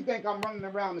 He think I'm running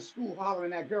around the school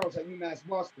hollering at girls at UMass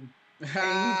Boston.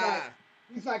 And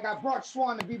he's like, I brought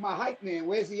Swan to be my hype man.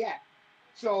 Where's he at?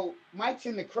 So Mike's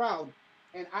in the crowd,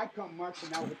 and I come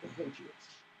marching out with the Patriots.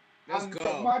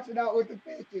 I'm marching out with the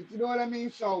Patriots. You know what I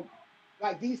mean? So,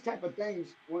 like, these type of things,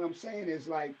 what I'm saying is,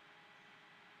 like,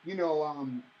 you know,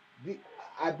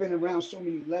 I've been around so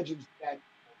many legends that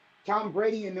Tom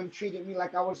Brady and them treated me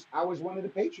like I was one of the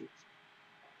Patriots.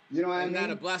 You know what I mean? Isn't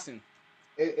that a blessing?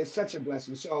 It's such a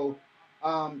blessing. So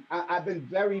I've been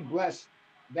very blessed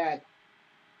that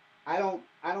I don't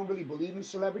really believe in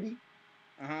celebrity.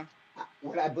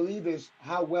 What I believe is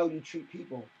how well you treat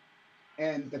people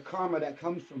and the karma that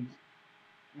comes from it.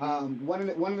 One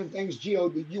of the things,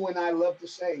 Gio, that you and I love to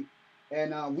say,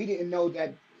 and we didn't know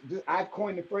that I've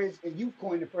coined the phrase and you've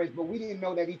coined the phrase, but we didn't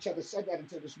know that each other said that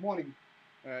until this morning.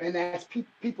 Right. And that's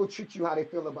people treat you how they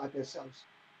feel about themselves.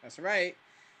 That's right.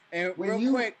 And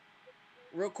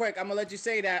real quick, I'm gonna let you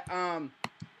say that.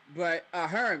 But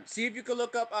Herm, see if you can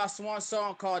look up Swan's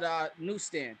song called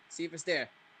Newsstand. See if it's there.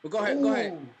 But go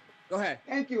ahead.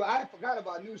 Thank you. I forgot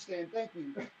about Newsstand. Thank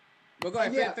you. But go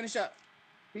ahead, finish up.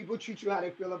 People treat you how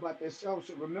they feel about themselves.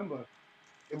 So remember,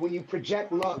 that when you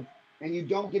project love and you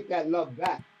don't get that love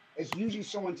back, it's usually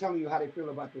someone telling you how they feel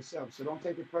about themselves. So don't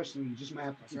take it personally. You just might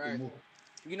have to keep it moving.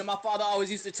 You know, my father always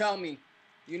used to tell me,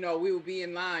 you know, we would be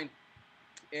in line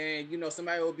and, you know,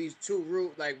 somebody would be too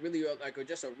rude, like really like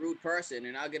just a rude person.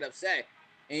 And I'll get upset.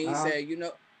 And he said, you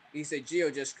know,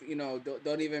 Gio, just, you know,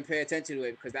 don't even pay attention to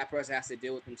it because that person has to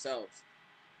deal with themselves.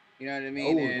 You know what I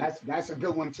mean? Oh, that's a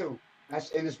good one too.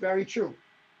 And it's very true.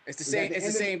 It's the same. It's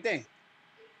the same thing.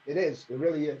 It is. It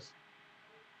really is.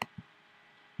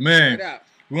 Man,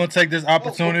 we're gonna take this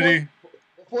opportunity.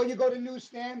 Before you go to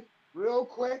Newsstand, real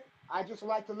quick, I just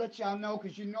like to let y'all know,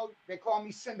 because you know they call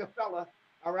me Cinderfella,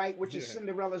 all right, which is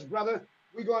Cinderella's brother.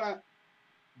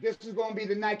 This is gonna be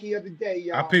the Nike of the day,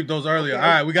 y'all. I peeped those earlier. Okay. All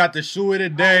right, we got the shoe of the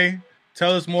day.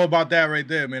 Tell us more about that right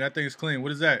there, man. That thing's clean.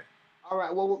 What is that? All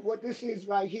right. Well, what this is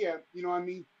right here, you know what I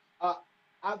mean?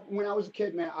 When I was a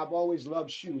kid, man, I've always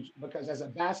loved shoes because as a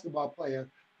basketball player,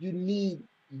 you need,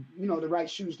 you know, the right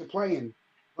shoes to play in.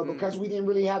 But because we didn't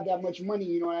really have that much money,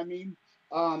 you know what I mean?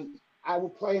 I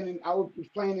was playing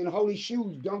in holy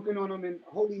shoes, dunking on them in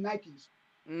holy Nikes.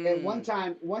 And one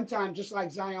time, just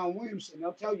like Zion Williamson,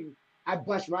 they'll tell you, I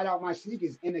bust right out my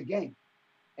sneakers in a game,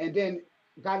 and then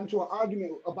got into an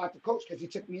argument about the coach because he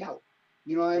took me out.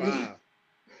 You know what I mean?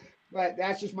 But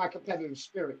that's just my competitive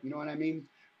spirit. You know what I mean?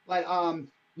 But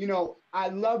you know, I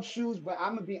love shoes, but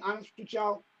I'm gonna be honest with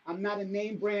y'all. I'm not a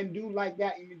name brand dude like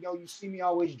that. Even though you see me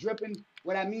always dripping,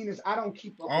 what I mean is I don't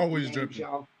keep up with the names,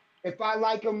 y'all. If I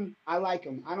like them, I like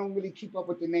them. I don't really keep up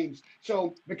with the names.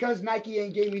 So because Nike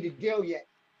ain't gave me the deal yet,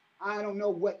 I don't know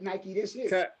what Nike this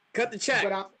is. Cut the check.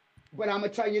 But I'm gonna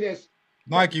tell you this.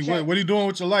 Nike, what are you doing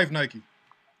with your life, Nike?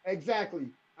 Exactly.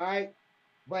 All right.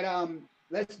 But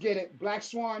let's get it. Black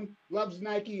Swan loves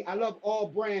Nike. I love all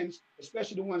brands,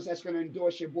 especially the ones that's gonna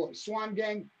endorse your boy. Swan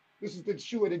Gang, this is the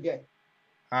shoe of the day.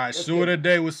 All right, shoe of the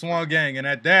day with Swan Gang. And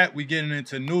at that, we getting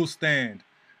into Newsstand.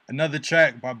 Another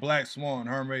track by Black Swan,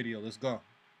 Herm Radio. Let's go.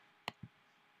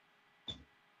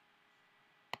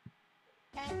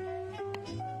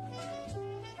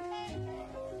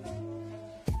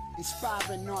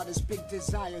 Inspiring artists, big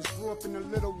desires. Grew up in a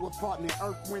little apartment,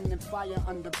 earth, wind, and fire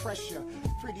under pressure.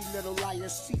 Pretty little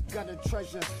liars, seek gutter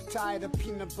treasure. Tired of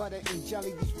peanut butter and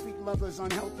jelly. These freak lovers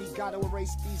unhealthy. Gotta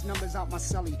erase these numbers out my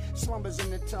celly. Slumbers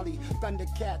in the telly.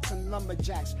 Thundercats and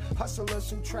lumberjacks. Hustlers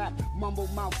who trap. Mumble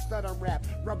mouth, stutter rap.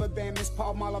 Rubber band, Miss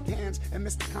Paul Marlowe pants, and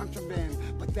Mr. Contraband.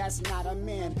 But that's not a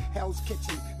man. Hell's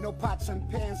Kitchen. No pots and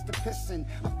pans to piss in.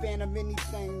 A fan of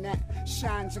anything that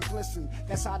shines and glisten.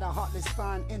 That's how the heartless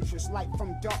find interest. dangerous, light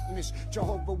from darkness.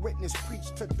 Jehovah Witness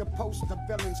preach to the poster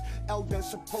villains. Elders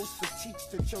supposed to teach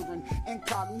the children.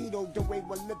 Incognito the way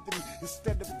we're living.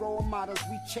 Instead of role models,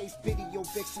 we chase video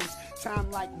vixens. Time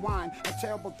like wine, a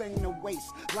terrible thing to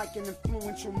waste. Like an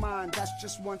influential mind, that's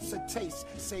just once a taste.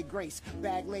 Say grace,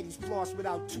 bag ladies floss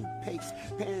without toothpaste.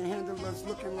 Panhandlers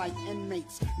looking like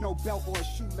inmates. No belt or a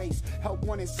shoelace. Help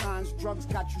wanted signs, drugs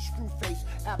got you screw face.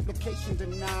 Application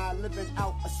denied, living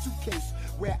out a suitcase.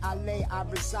 Where I lay, I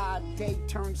reside. Day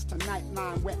turns to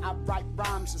nightline. Where I write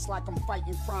rhymes, it's like I'm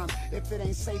fighting crime. If it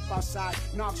ain't safe outside,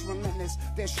 knocks relentless.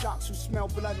 There's sharks who smell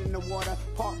blood in the water.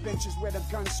 Park benches where the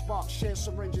guns spark. Share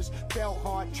syringes, fell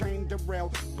hard, train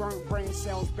derail. Burnt brain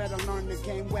cells, better learn the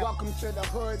game well. Welcome to the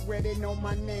hood where they know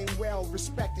my name well.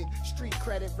 Respected, street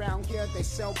credit round here. They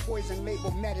sell poison,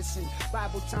 label medicine.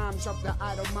 Bible times of the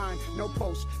idle mind. No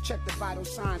post, check the vital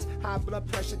signs. High blood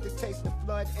pressure to taste the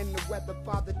flood and the weather.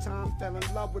 Father time fell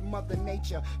in love with Mother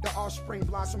Nature. The offspring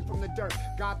blossom from the dirt.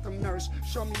 Gotham nurse,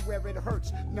 show me where it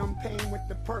hurts. Numb pain with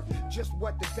the perk. Just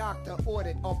what the doctor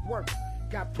ordered off work.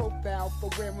 Got profile for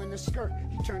wearing a skirt.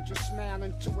 He turned your smile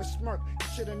into a smirk. You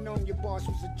should have known your boss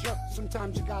was a jerk.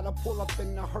 Sometimes you gotta pull up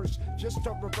in the hearse just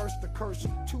to reverse the curse.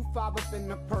 2-5 up in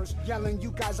the purse, yelling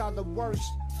you guys are the worst.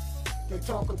 They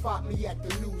talk about me at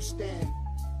the newsstand.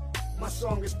 My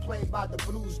song is played by the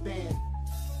blues band.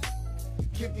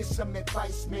 Give you some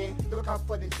advice, man. Look out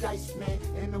for the dice, man.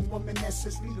 And the woman that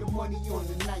says leave the money on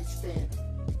the nightstand.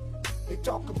 They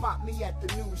talk about me at the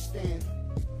newsstand.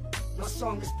 My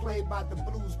song is played by the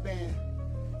blues band.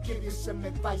 Give you some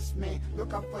advice, man.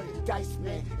 Look out for the dice,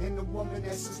 man. And the woman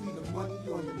that says leave the money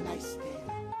on the nightstand.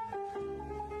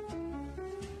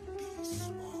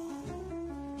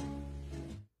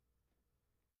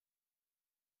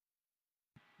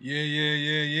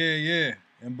 Yeah.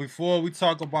 And before we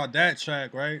talk about that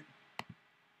track, right?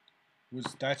 Which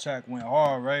that track went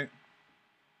hard, right?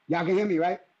 Y'all can hear me,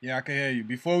 right? Yeah, I can hear you.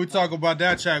 Before we talk about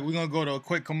that track, we're going to go to a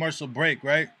quick commercial break,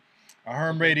 right? A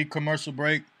Herm Rady commercial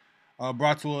break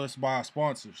brought to us by our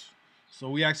sponsors.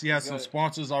 So we actually have some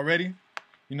sponsors already.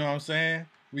 You know what I'm saying?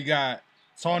 We got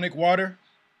tonic water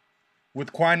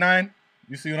with quinine.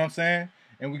 You see what I'm saying?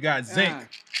 And we got zinc.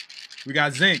 We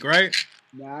got zinc, right?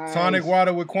 Nice. Tonic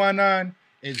water with quinine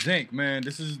and zinc, man.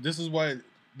 This is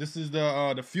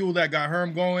the fuel that got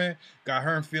Herm going, got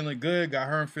Herm feeling good, got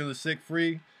Herm feeling sick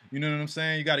free. You know what I'm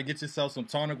saying? You got to get yourself some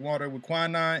tonic water with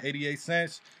quinine, 88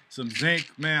 cents. Some zinc,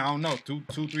 man. I don't know,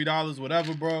 $2-3,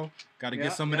 whatever, bro. Got to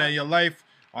get some of that in your life.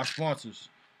 Our sponsors.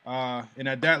 And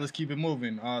at that, let's keep it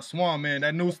moving. Swan, man,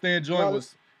 that newsstand joint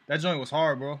was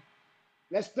hard, bro.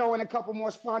 Let's throw in a couple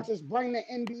more sponsors. Bring the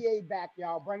NBA back,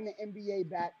 y'all. Bring the NBA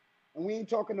back. And we ain't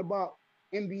talking about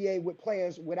NBA with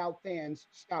players without fans.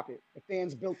 Stop it. The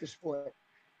fans built the sport.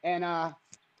 And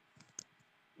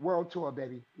world tour,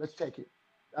 baby. Let's take it.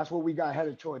 That's what we got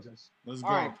headed towards us. Let's go.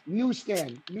 All right,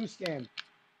 newsstand.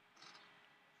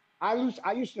 I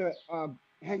used to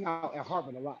hang out at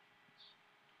Harvard a lot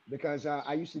because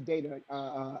I used to date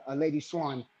a lady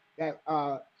Swan that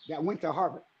went to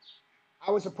Harvard.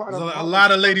 I was a part of a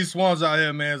lot of lady swans out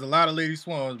here, man. There's a lot of lady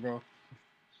swans, bro.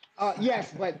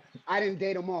 Yes, but I didn't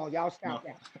date them all. Y'all stop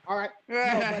that. All right.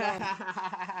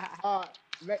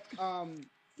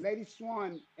 Lady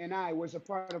Swan and I was a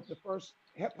part of the first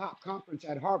hip hop conference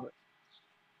at Harvard.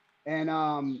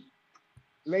 And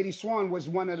Lady Swan was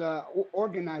one of the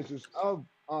organizers of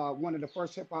one of the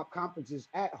first hip hop conferences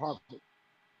at Harvard.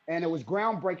 And it was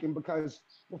groundbreaking because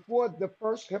before the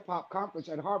first hip hop conference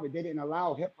at Harvard, they didn't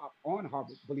allow hip hop on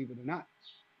Harvard, believe it or not.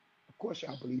 Of course,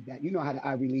 y'all believe that. You know how the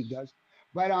Ivy League does.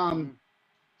 But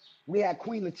we had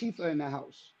Queen Latifah in the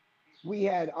house. We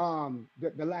had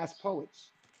the Last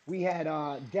Poets. We had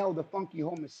Del the Funky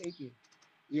Homo Sapien.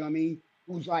 You know what I mean?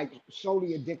 Who's like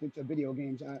solely addicted to video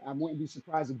games. I wouldn't be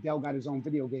surprised if Del got his own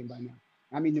video game by now.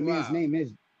 I mean, the man's name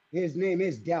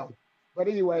is Del. But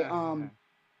anyway,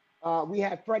 we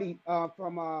had Freddie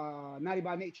from Naughty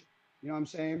by Nature. You know what I'm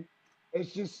saying?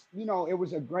 It's just, you know, it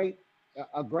was a great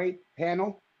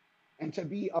panel, and to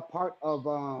be a part of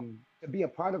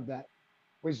that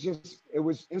it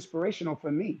was inspirational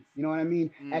for me. You know what I mean?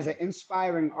 As an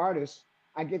inspiring artist,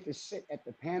 I get to sit at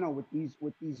the panel with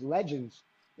these legends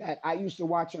that I used to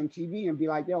watch on TV and be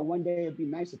like, yo, one day it'd be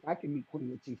nice if I could meet Queen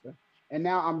Latifah. And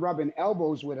now I'm rubbing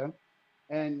elbows with her,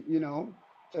 and you know,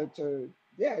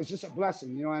 it's just a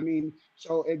blessing. You know what I mean?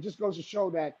 So it just goes to show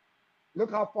that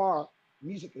look how far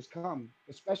music has come,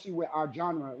 especially with our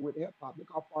genre, with hip hop. Look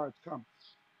how far it's come.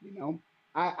 You know,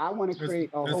 I want to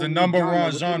create a whole the number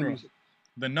one genre. Music.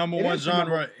 The number one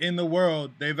genre in the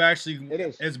world. They've actually,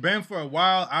 it's been for a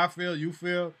while. I feel, you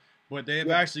feel, But they have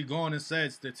actually gone and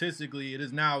said statistically it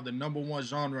is now the #1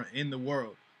 genre in the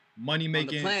world. Money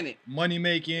making,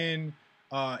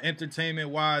 entertainment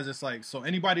wise. It's like, so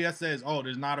anybody that says, oh,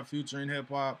 there's not a future in hip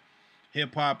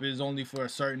hop is only for a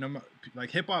certain amount.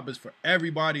 Like, hip hop is for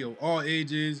everybody of all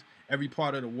ages, every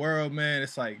part of the world, man.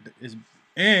 It's like,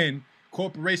 and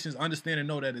corporations understand and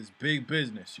know that it's big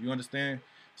business. You understand?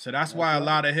 So that's why a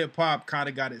lot of hip hop kind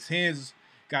of got its hands,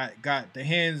 got the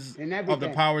hands of the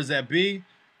powers that be,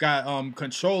 got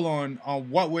control on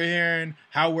what we're hearing,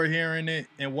 how we're hearing it,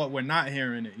 and what we're not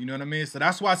hearing it. You know what I mean? So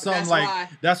that's why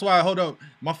that's why hold up,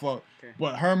 my fault. Okay.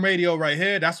 But Herm Radio right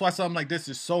here, that's why something like this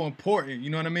is so important. You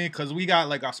know what I mean? Because we got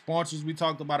like our sponsors, we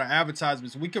talked about our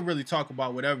advertisements. We can really talk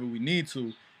about whatever we need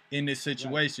to in this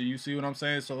situation. Right. You see what I'm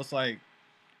saying? So it's like,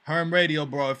 Herm Radio,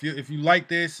 bro. If you like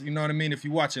this, you know what I mean? If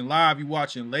you're watching live, you're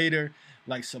watching later,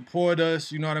 like, support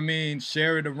us, you know what I mean?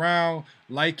 Share it around,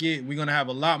 like it. We're gonna have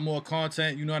a lot more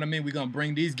content, you know what I mean? We're gonna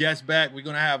bring these guests back. We're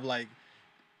gonna have, like,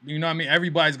 you know what I mean?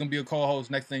 Everybody's gonna be a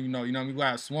co-host next thing you know what I mean? We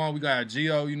gonna have Swan, we gonna have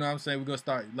Geo, you know what I'm saying? We're gonna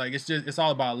start, like, it's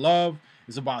all about love.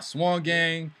 It's about Swan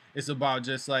Gang. It's about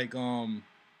just like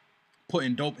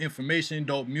putting dope information,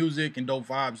 dope music, and dope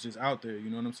vibes just out there, you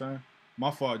know what I'm saying?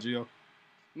 My fault, Geo.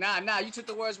 Nah, you took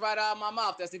the words right out of my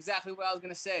mouth. That's exactly what I was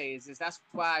gonna say. That's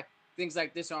why things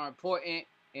like this are important,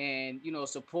 and, you know,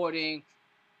 supporting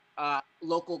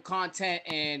local content,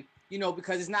 and, you know,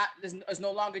 because it's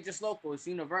no longer just local, it's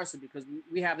universal, because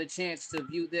we have the chance to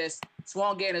view this.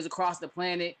 Swan Gang is across the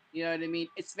planet, you know what I mean?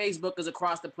 It's Facebook is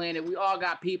across the planet. We all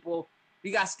got people.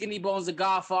 We got Skinny Bones, the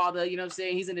Godfather, you know what I'm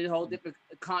saying? He's in a whole different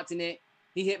continent.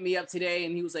 He hit me up today,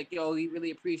 and he was like, yo, he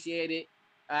really appreciated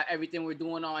everything we're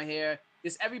doing on here.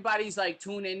 Just everybody's like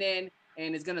tuning in,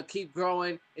 and it's gonna keep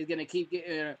growing. It's gonna keep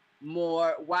getting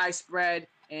more widespread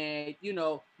and, you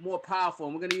know, more powerful.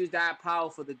 And we're gonna use that power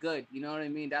for the good. You know what I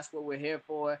mean? That's what we're here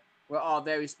for. We're all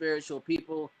very spiritual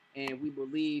people, and we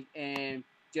believe in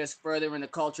just furthering the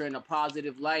culture in a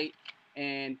positive light.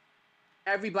 And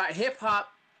everybody, hip hop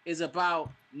is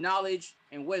about knowledge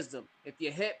and wisdom. If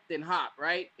you're hip, then hop,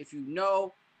 right? If you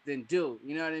know, then do.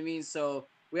 You know what I mean? So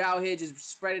we're out here just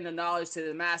spreading the knowledge to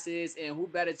the masses, and who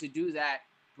better to do that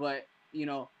but, you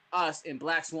know, us and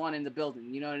Black Swan in the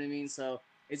building. You know what I mean? So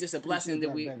it's just a blessing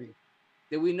that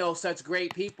we know such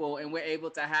great people, and we're able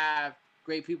to have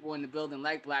great people in the building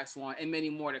like Black Swan, and many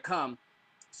more to come.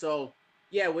 So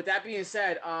yeah, with that being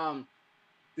said,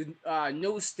 the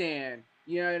Newsstand,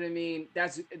 you know what I mean?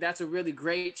 That's a really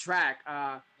great track.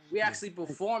 We actually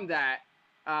performed that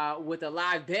with a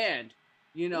live band.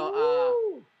 You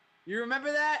know, you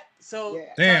remember that? So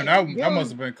damn, that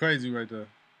must have been crazy right there.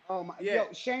 Oh my! Yeah.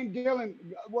 Yo, Shane Dillon.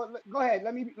 Well, go ahead.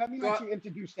 Let me let you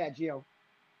introduce that, Gio.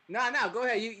 No, go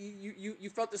ahead. You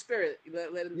felt the spirit.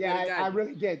 I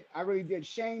really did. I really did.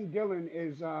 Shane Dillon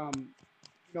is,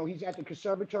 you know, he's at the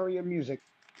Conservatory of Music,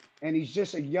 and he's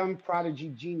just a young prodigy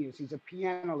genius. He's a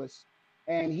pianist,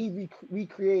 and he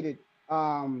recreated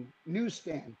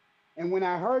Newsstand. And when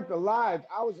I heard the live,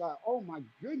 I was like, oh my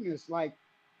goodness, like,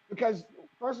 because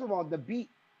first of all, the beat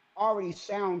already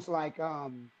sounds like a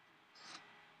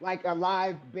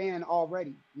live band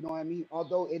already. You know what I mean?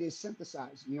 Although it is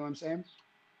synthesized. You know what I'm saying?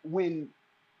 When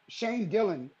Shane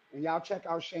Dillon, and y'all check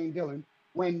out Shane Dillon,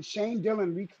 when Shane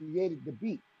Dillon recreated the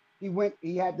beat,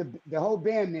 he had the whole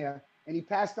band there, and he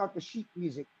passed out the sheet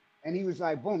music, and he was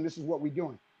like, boom, this is what we're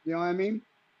doing. You know what I mean?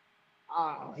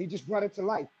 He just brought it to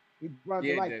life. He brought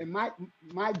it to life. And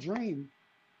my dream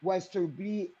was to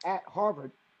be at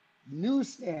Harvard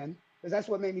Newsstand, because that's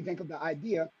what made me think of the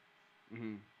idea.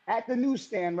 Mm-hmm. At the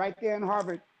Newsstand right there in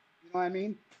Harvard, you know what I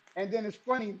mean? And then it's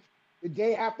funny, the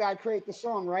day after I create the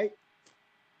song, right?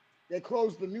 They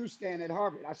closed the Newsstand at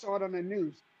Harvard. I saw it on the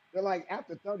news. They're like,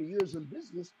 after 30 years in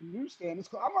business, the Newsstand is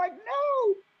closed. I'm like,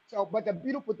 no. So, but the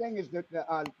beautiful thing is that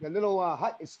the little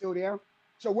hut is still there.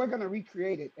 So we're going to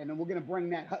recreate it, and then we're going to bring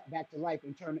that hut back to life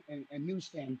and turn it a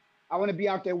Newsstand. I want to be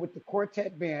out there with the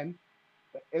quartet band.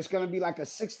 It's going to be like a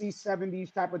 60s,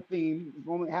 70s type of theme.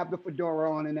 We're going to have the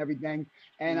fedora on and everything.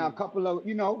 And a couple of,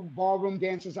 you know, ballroom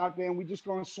dancers out there. And we're just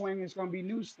going to swing. It's going to be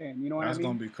Newsstand. You know what I mean? That's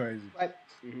going to be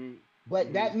crazy.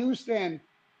 But that Newsstand,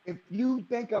 if you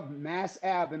think of Mass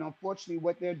Ave, and unfortunately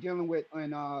what they're dealing with,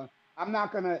 and I'm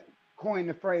not going to coin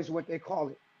the phrase what they call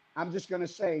it. I'm just going to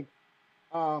say,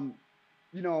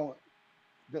 you know,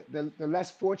 the less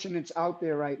fortunates out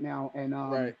there right now. And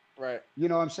right. You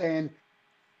know what I'm saying?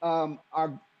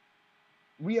 Are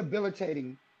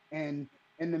rehabilitating, and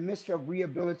in the midst of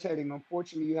rehabilitating,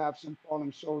 unfortunately, you have some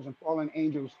fallen souls and fallen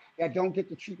angels that don't get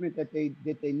the treatment that they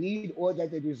need or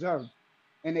that they deserve,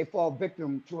 and they fall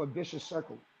victim to a vicious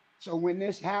circle. So when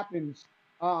this happens,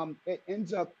 it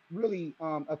ends up really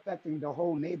affecting the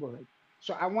whole neighborhood.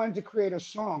 So I wanted to create a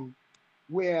song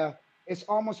where it's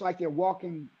almost like you're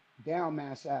walking down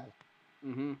Mass Ave.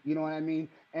 Mm-hmm. You know what I mean?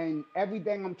 And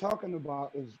everything I'm talking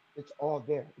about is it's all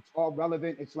there. It's all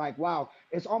relevant. It's like, wow,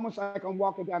 it's almost like I'm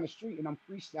walking down the street and I'm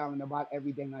freestyling about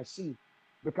everything I see.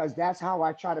 Because that's how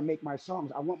I try to make my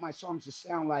songs. I want my songs to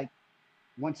sound like,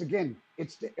 once again,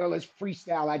 it's the illest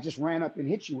freestyle I just ran up and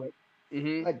hit you with.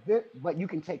 Mm-hmm. But you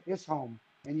can take this home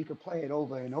and you can play it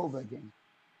over and over again.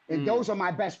 And Mm. those are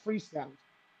my best freestyles.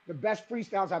 The best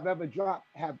freestyles I've ever dropped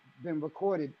have been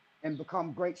recorded and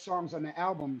become great songs on the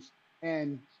albums.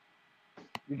 And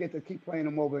you get to keep playing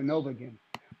them over and over again.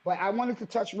 But I wanted to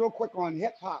touch real quick on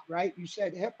hip hop, right? You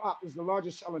said hip hop is the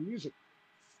largest selling music.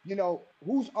 You know,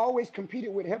 who's always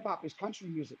competed with hip hop is country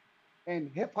music.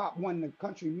 And hip hop won the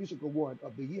Country Music Award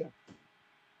of the year.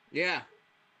 Yeah.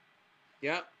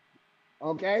 Yep.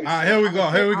 Okay. All right, here we go.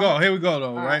 Here we go,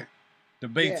 though, All right?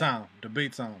 Debate Yeah. time.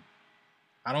 Debate time.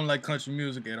 I don't like country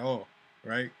music at all,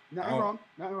 right? Nothing wrong.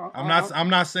 Nothing wrong. I'm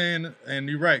not saying, and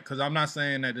you're right, because I'm not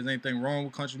saying that there's anything wrong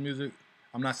with country music.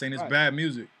 I'm not saying it's Right. bad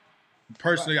music.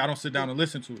 Personally, Right. I don't sit down and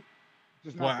listen to it.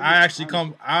 Just But not for I me,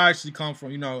 actually honestly. come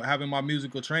from, you know, having my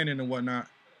musical training and whatnot.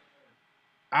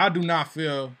 I do not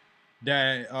feel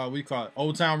that we call it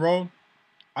Old Town Road.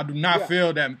 I do not Yeah.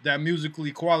 feel that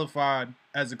musically qualified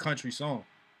as a country song.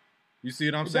 You see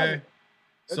what I'm It saying? doesn't.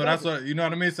 It So that's doesn't. what, you know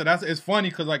what I mean. So it's funny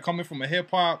because like coming from a hip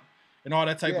hop and all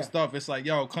that type Yeah. of stuff, it's like,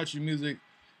 yo, country music,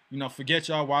 you know, forget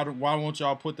y'all. Why won't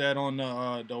y'all put that on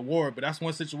the award? But that's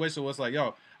one situation where it's like,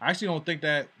 yo, I actually don't think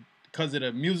that because of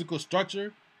the musical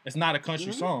structure, it's not a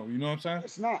country Mhm. song. You know what I'm saying?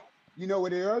 It's not. You know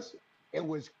what it is? It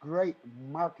was great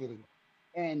marketing.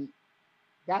 And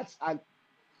that's I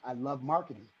love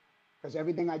marketing because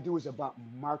everything I do is about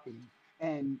marketing.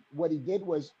 And what he did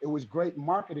was it was great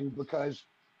marketing because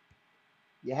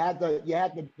you had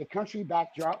the country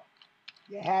backdrop,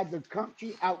 you had the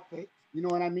country outfit, you know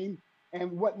what I mean?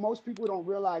 And what most people don't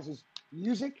realize is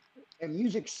music and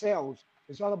music sales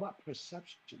is all about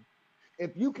perception.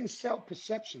 If you can sell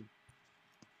perception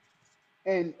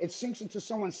and it sinks into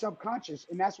someone's subconscious,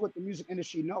 and that's what the music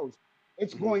industry knows,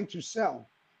 it's Mm-hmm. going to sell.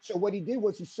 So what he did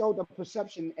was he sold the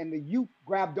perception and the youth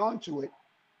grabbed onto it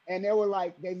and they were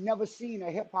like, they've never seen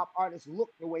a hip hop artist look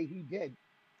the way he did.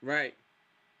 Right.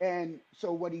 And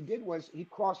so what he did was he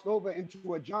crossed over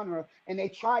into a genre, and they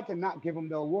tried to not give him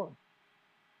the award.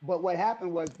 But what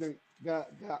happened was the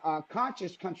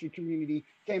conscious country community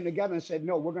came together and said,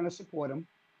 no, we're going to support him,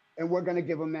 and we're going to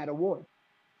give him that award.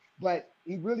 But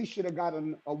he really should have got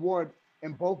an award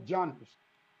in both genres.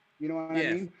 You know what I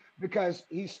Yeah. mean? Because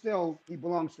he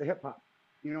belongs to hip hop.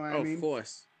 You know what I Oh, mean? of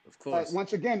course. Of But course.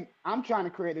 once again, I'm trying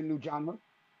to create a new genre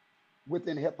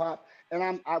within hip hop,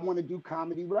 and I want to do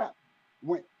comedy rap.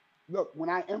 When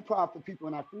I improv for people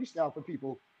and I freestyle for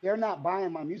people, they're not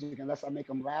buying my music unless I make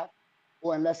them laugh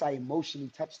or unless I emotionally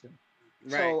touch them.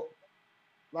 Right. So,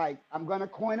 like, I'm gonna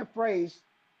coin a phrase,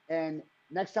 and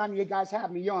next time you guys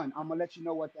have me on, I'm gonna let you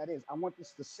know what that is. I want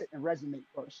this to sit and resonate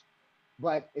first,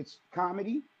 but it's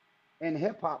comedy and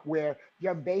hip hop where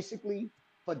you're basically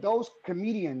for those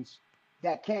comedians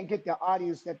that can't get the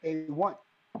audience that they want,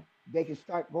 they can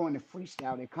start going to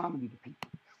freestyle their comedy to people.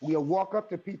 We'll walk up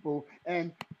to people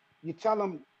and you tell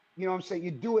them, you know what I'm saying,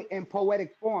 you do it in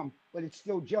poetic form, but it's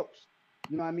still jokes.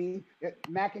 You know what I mean?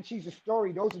 Mac and Cheese's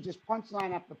story, those are just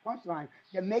punchline after punchline.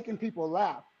 They're making people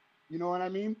laugh. You know what I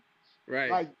mean?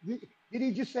 Right. Like, did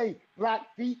he just say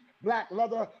black feet, black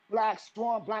leather, black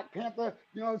swan, black panther?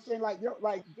 You know what I'm saying? Like,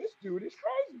 like this dude is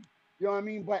crazy. You know what I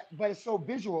mean? But it's so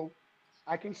visual,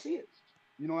 I can see it.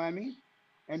 You know what I mean?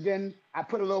 And then I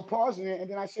put a little pause in it, and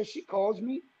then I said, she calls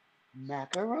me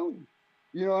macaroni.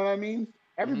 You know what I mean?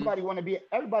 Everybody want to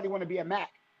be a Mac.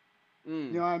 Mm.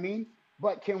 You know what I mean?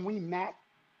 But can we Mac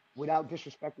without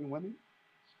disrespecting women?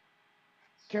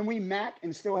 Can we Mac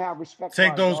and still have respect for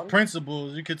Take our those daughters?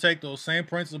 principles. You could take those same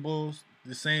principles,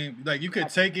 the same, like you could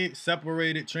take it,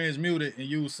 separate it, transmute it, and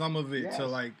use some of it to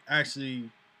Yes. like actually,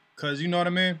 cause you know what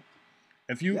I mean.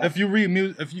 If you Yes. read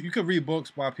music, you could read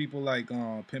books by people like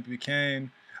Pimp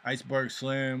Kane, Iceberg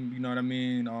Slim, you know what I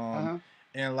mean, Uh-huh.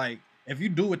 and like if you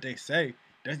do what they say,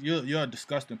 that's you're a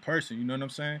disgusting person. You know what I'm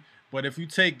saying? But if you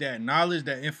take that knowledge,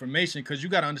 that information, because you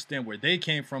got to understand where they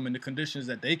came from and the conditions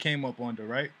that they came up under,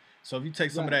 right? So if you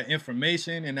take some of Right. that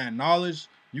information and that knowledge,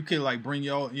 you could like bring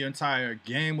your entire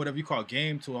game, whatever you call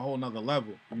game, to a whole nother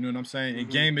level. You know what I'm saying? And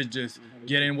Mhm. game is just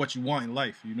getting what you want in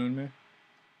life. You know what I mean?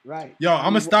 Right. Yo, I'm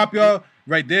gonna stop y'all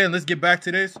right there and let's get back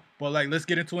to this. But like, let's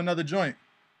get into another joint.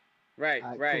 Right. All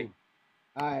right, Right.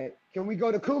 cool. All right. Can we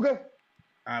go to Cougar?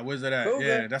 All right, where's that at? Cougar.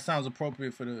 Yeah, that sounds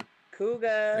appropriate for the Cougar.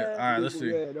 Yeah, all right, let's see.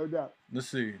 Yeah, no doubt. Let's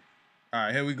see. All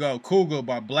right, here we go. Cougar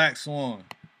by Black Swan.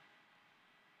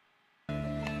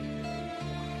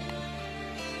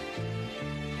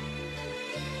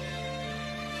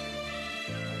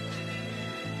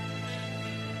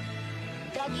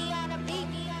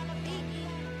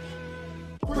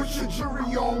 Put your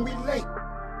jury on, we late.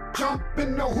 Jump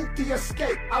in the hoopty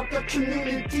escape. Out the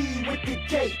community with the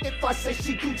gate. If I say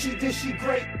she Gucci, then she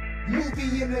great.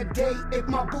 Movie in a day. If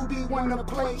my booby wanna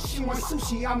play, she want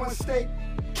sushi, I want steak.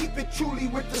 Keep it truly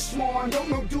with the swan. Don't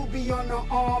no doobie on the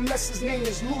arm, unless his name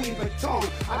is Louis Vuitton.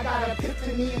 I got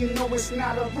epiphany, you know it's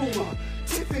not a rumor.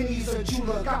 Tiffany's a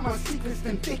jeweler, got my secrets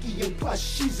than Vicky, and plus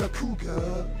she's a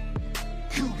cougar.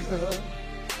 Cougar.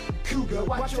 Cougar,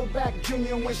 watch your back,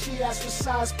 Junior, when she asks for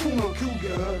size Puma.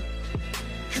 Cougar.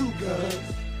 Cougar.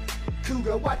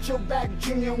 Cougar, watch your back,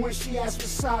 Junior, when she asks for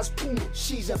size Puma.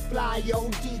 She's a fly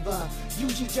old diva.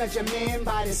 Usually judge a man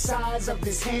by the size of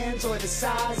his hands or the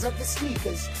size of his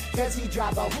sneakers. Does he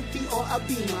drive a hoopty or a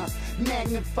Beamer?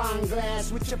 Magnifying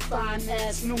glass with your fine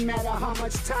ass. No matter how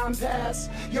much time pass,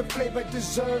 your flavor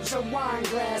deserves a wine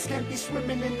glass. Can't be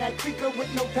swimming in that creeker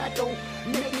with no paddle.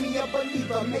 Make me a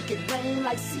believer, make it rain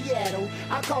like Seattle.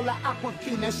 I call her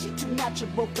Aquafina, she too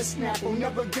natural for Snapple.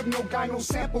 Never give no guy no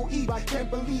sample. Eve, I can't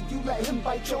believe you let him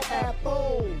bite your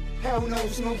apple. Hell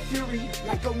knows no fury,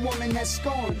 like a woman that's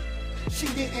scorned. She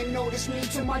didn't notice me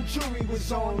till my jewelry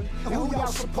was on. And who y'all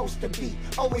supposed to be?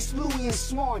 Oh, it's Louis and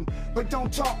Swan. But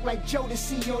don't talk like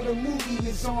Jodeci or the movie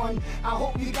is on. I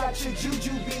hope you got your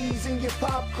jujubes and your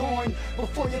popcorn.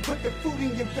 Before you put the food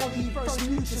in your belly, first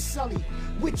mute your Sully.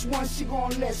 Which one she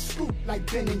gon' let scoop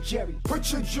like Ben and Jerry?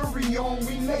 Put your jury on,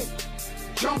 we late.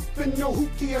 Jump in the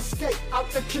hoopty escape. Out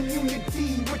the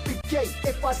community with the gate.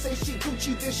 If I say she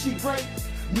Gucci, then she great.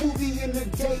 Movie in the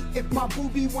day, if my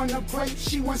booby wanna plate,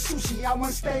 she want sushi, I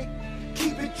want steak.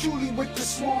 Keep it truly with the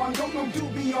swan, don't no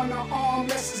doobie on her arm,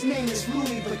 unless his name is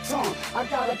Louis Vuitton. I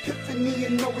got epiphany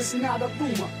and no, it's not a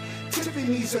rumor.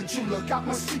 Tiffany's a jeweler, got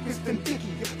my secrets than Vicky,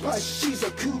 plus she's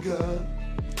a cougar.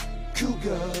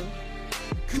 Cougar.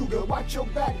 Cougar, watch your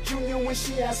back, Junior, when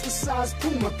she asks for size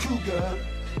Puma. Cougar.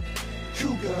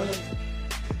 Cougar.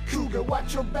 Cougar,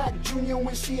 watch your back, Junior,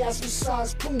 when she asks for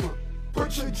size Puma.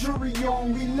 Put your jury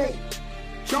on, relate.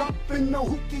 Jump in the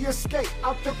hoopty escape.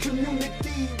 Out the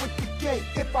community with the gate.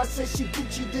 If I say she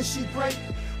Gucci, then she great.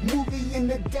 Movie in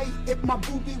the day. If my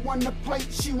booby wanna plate,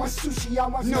 she want sushi, I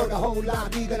want know the whole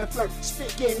lobby gonna flirt.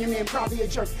 Spit game, your man probably a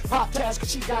jerk. Pop task,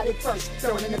 cause she got it first.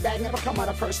 Throw it in the bag, never come out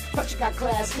of purse. Plus she got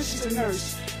class, cause she's a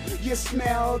nurse. You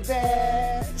smell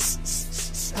that?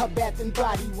 Her bath and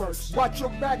body works. Watch your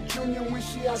back, Junior, when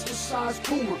she asks for size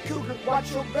Puma. Cougar,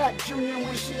 watch your back, Junior,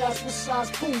 when she asks for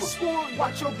size Puma. Swan,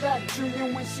 watch your back,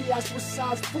 Junior, when she asks for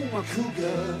size Puma.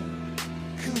 Cougar,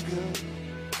 cougar.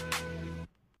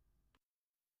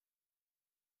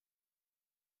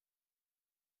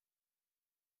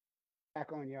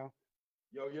 Back on, y'all.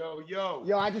 Yo, yo, yo.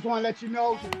 Yo, I just want to let you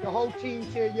know the whole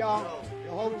team's here, y'all.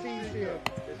 The whole team's here.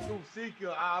 It's Truth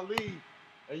Seeker, Ali.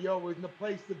 And yo, it's the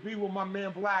place to be with my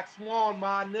man Black Swan,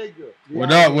 my nigga.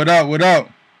 What up, what up, what up?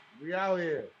 We out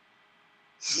here.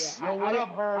 Yeah, Yo, what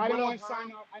up, Herm? I didn't What want up, to sign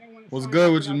Herm? up. I didn't want to. What's sign good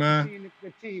up with you, without man? seeing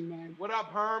the team, man. What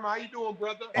up, Herm? How you doing,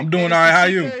 brother? I'm doing all right. How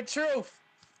you? Truth.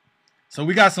 So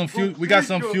we got some future.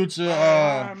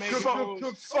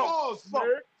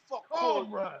 Fuck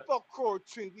Core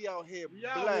we out here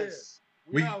blessed.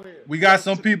 We got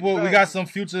some people. We got some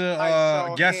future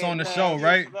guests on the show,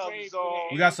 right?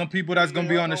 We got some people that's gonna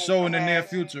be on the show in the near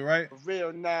future, right?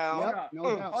 Real now. Yep,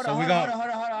 no doubt. Hold So on, we hold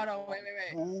gon- on. Wait.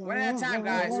 One at a time,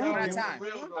 guys. One at a time.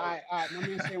 All right. My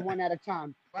man saying one at a time.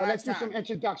 One But at let's a do time. some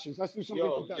introductions. Let's do some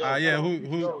Yo, introductions. Yeah.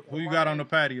 Who you got on the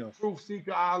patio? Truth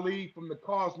Seeker Ali from the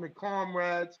Cosmic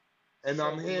Comrades. And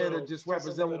I'm here to just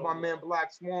represent with my man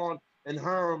Black Swan and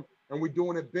Herm. And we're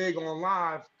doing it big on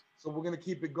live. So we're going to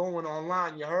keep it going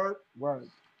online. You heard? Word.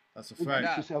 That's a Introduce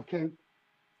fact. yourself, King.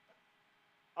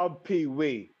 I'm P.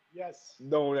 Wee, Yes.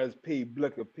 known as P.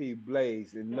 Blicker, P.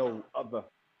 Blaze, and no other.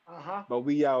 Uh-huh. But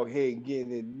we out here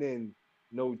getting it in,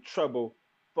 no trouble.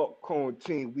 Fuck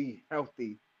quarantine, we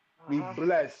healthy. We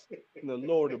blessed from the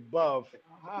Lord above.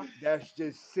 That's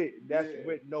just it. That's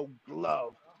with no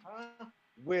glove.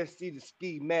 Where see the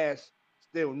ski mask,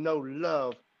 still no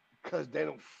love, because they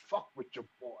don't fuck with your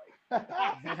boy.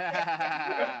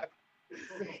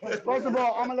 First of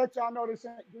all, I'm gonna let y'all know this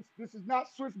is not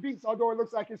Swiss Beats, although it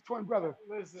looks like his twin brother.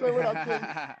 Say what up,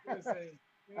 King. Listen,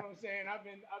 you know what I'm saying? I've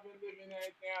been living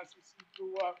that down since he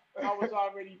grew up. I was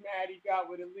already mad he got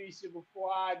with Alicia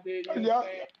before I did. You know what I'm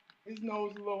saying? His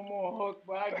nose a little more hooked,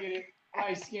 but I get it.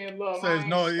 Light skin love. Says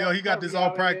no, yo, he got this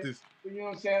all practice. You know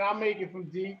what I'm saying? I make it from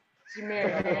deep. It's your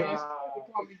man, They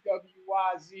call me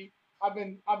WYZ. I've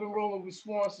been rolling with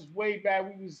Swan since way back.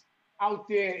 We was out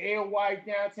there, Air White,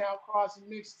 Downtown Crossing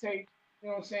mixtape. You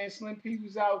know what I'm saying? Slim P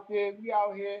was out there. We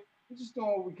out here. We're just doing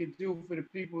what we could do for the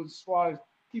people as far as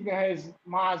keeping heads,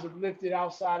 minds uplifted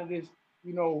outside of this,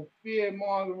 you know, fear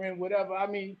mongering, whatever. I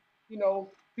mean, you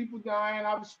know, people dying.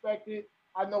 I respect it.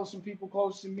 I know some people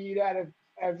close to me that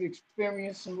have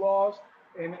experienced some loss,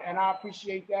 and I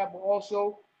appreciate that. But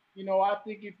also, you know, I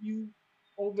think if you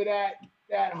over that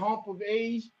hump of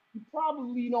age, you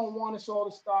probably don't want us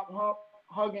all to stop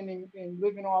hugging and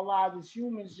living our lives as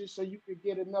humans just so you could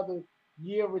get another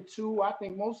year or two. I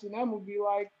think most of them would be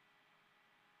like,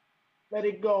 let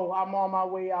it go. I'm on my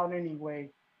way out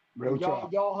anyway.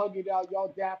 Y'all hug it out.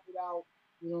 Y'all dap it out.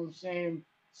 You know what I'm saying?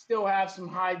 Still have some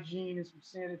hygiene and some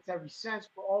sanitary sense,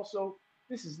 but also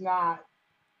this is not,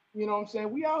 you know what I'm saying?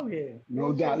 We out here.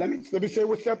 No doubt. Let me say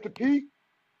what's up to Pete,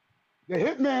 the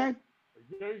hitman.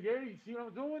 Yeah, you see what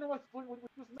I'm doing? What's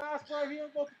this mask right here?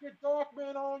 I'm about to get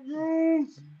Darkman on you.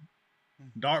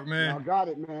 Darkman. I got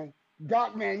it, man.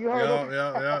 Darkman, you heard him?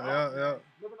 Yeah.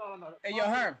 Living on a Hey, yo,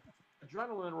 Herm.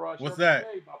 adrenaline rush. What's every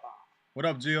that? day, Baba. What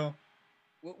up, Gio?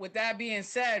 With that being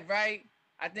said, right,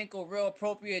 I think a real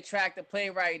appropriate track to play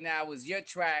right now is your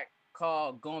track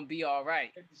called Gonna Be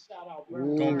Alright. Shout out,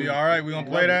 bro. Gonna be all right. We gonna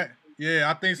play that? Yeah,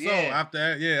 I think so. Yeah.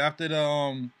 After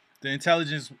the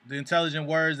intelligent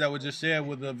words that were just shared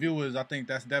with the viewers, I think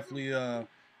that's definitely a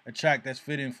track that's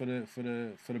fitting for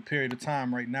the period of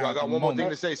time right now. Yo, I got one more thing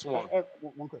to say, Swan.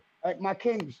 One quick. My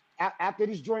kings, after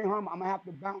this joint hum, I'm gonna have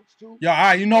to bounce too. Yo, all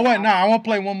right, you know what? Nah, I want to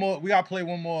play one more. We gotta play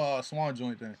one more Swan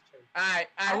joint then. All right.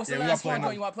 What's the Yeah, we last gotta play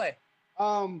one you want to play?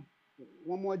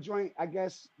 One more joint. I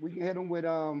guess we can hit them with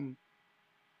man,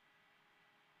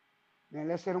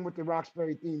 let's hit them with the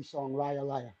Roxbury theme song, Liar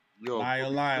Liar. Yo,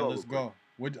 Liar, let's go.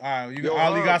 All right, Yo,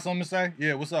 Ali got something to say?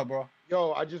 Yeah, what's up, bro?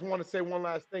 Yo, I just want to say one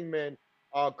last thing, man.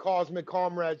 Cosmic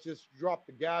Comrades just dropped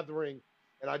The Gathering,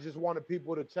 and I just wanted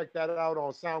people to check that out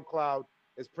on SoundCloud.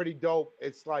 It's pretty dope.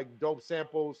 It's like dope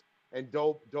samples and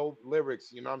dope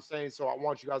lyrics. You know what I'm saying? So I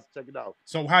want you guys to check it out.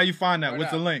 So how you find that?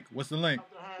 What's the link? What's the link,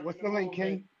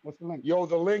 King? What's the link? Yo,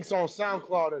 the link's on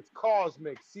SoundCloud. It's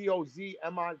Cosmic, COZMIC,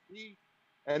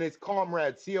 and it's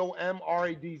Comrade,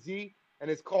 COMRADZ,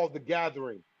 and it's called The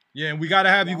Gathering. Yeah, and we gotta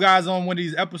have you guys on one of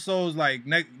these episodes like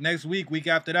next week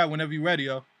after that, whenever you're ready,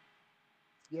 yo.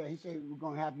 Yeah, he said we're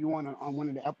gonna have you on one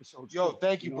of the episodes. Yo, too.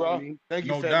 thank you, know bro. what I mean? Thank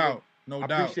you, No family. doubt. No I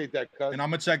doubt. appreciate that, cuz. And I'm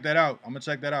gonna check that out. All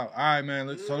right,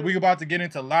 man. So we about to get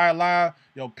into Liar Liar.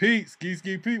 Yo, Pete, Ski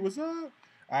Pete, what's up? All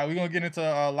right, we're gonna get into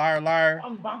Liar Liar.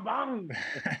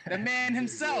 The man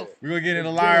himself. We're gonna get into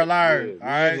Liar Liar. Yeah, all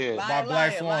right, yeah. by Liar, Black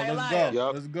Liar, Swan. Liar, Let's Liar. go.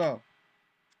 Yep. Let's go.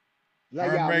 Yeah,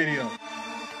 Herm yeah, Radio. man.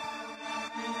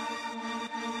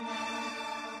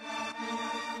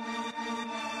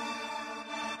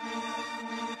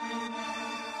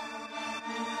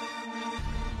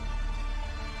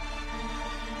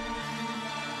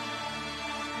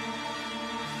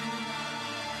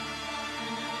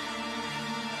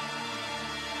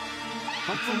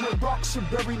 I'm from where rocks will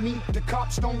bury me, the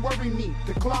cops don't worry me,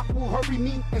 the clock will hurry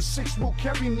me, and 6 will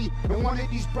carry me. When one of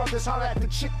these brothers holler at the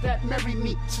chick that marry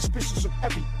me, suspicious of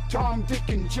every Tom, Dick,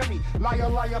 and Jerry. Liar,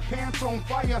 liar, pants on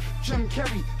fire, Jim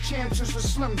Carrey. Chances are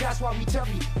slim, that's why we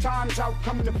Terry. Time's out,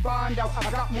 coming to find out.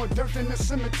 I got more dirt than the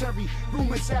cemetery.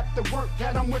 Rumors at the work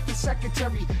that I'm with the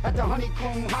secretary. At the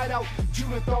honeycomb hideout,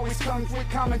 Judith always comes with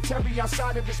commentary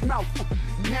outside of his mouth.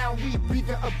 Now we read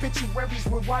the obituaries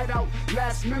with whiteout.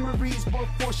 Last memories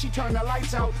before she turned the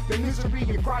lights out. The misery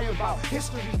you cry about,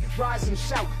 history, rise and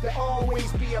shout. There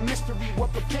always be a mystery.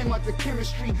 What became of the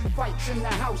chemistry? Fights in the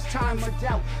house, time of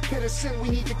doubt. Pit of sin, we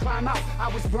need to climb out.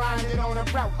 I was blinded on a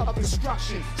route of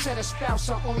destruction. Said a spouse,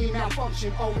 I only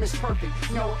malfunction. Oh, Miss Perfect.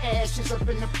 No ashes up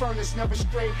in the furnace. Never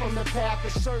strayed from the path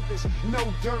of service.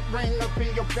 No dirt rain up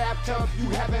in your bathtub. You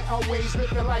haven't always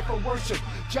lived a life of worship.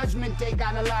 Judgment Day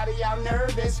got a lot of y'all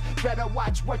nervous. Better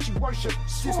watch what you worship.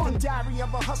 Distant diary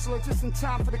of a hustler, just in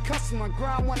time for the customer.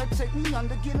 Grind wanna take me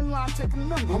under, get in line, take a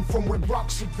number. I'm from where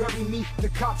rocks will bury me. The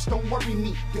cops don't worry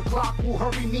me. The clock will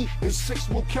hurry me, and 6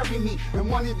 will carry me. And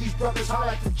one of these brothers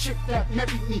holler at the chick that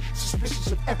married me.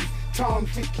 Suspicious of every Tom,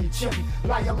 Dick, and Jerry.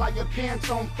 Liar, liar, pants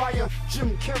on fire,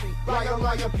 Jim Carrey. Liar,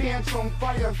 liar, pants on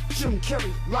fire, Jim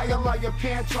Carrey. Liar, liar,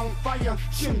 pants on fire,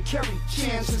 Jim Carrey.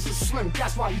 Chances are slim,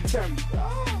 that's why he Terry.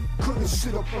 Couldn't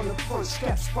sit up on the front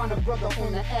steps. Find a brother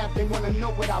on the app, they wanna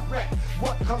know what I rep.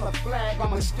 What color flag?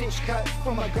 I'm a stitch cut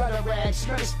from a gutter rag.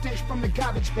 Smell a stench from the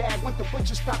garbage bag. Want the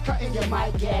butcher stop cutting your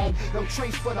mic gag. No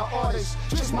trace for the artist,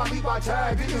 just my Levi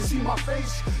tag. Didn't see my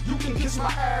face, you can kiss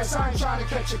my ass. I ain't trying to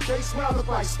catch a case. When I look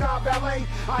like Star Ballet,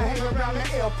 I hang around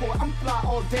the airport. I'm fly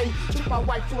all day. Took my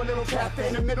wife to a little cafe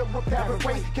in the middle of a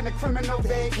pathway. Can a criminal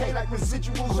vacate like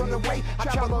residuals on the way? I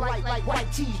travel light like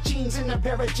white tees, jeans, and a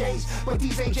pair of J's. But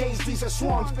these ain't J's, these are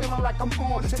swarms. Feeling like I'm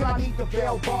on till I need the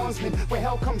bail bondsman. Where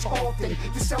hell comes often,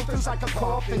 this cell feels like a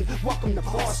coffin. Welcome to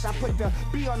Boss. I put the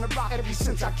B on the rock ever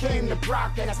since I came to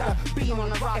Brock. That's the B on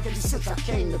the rock ever since I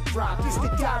came to Brock. This the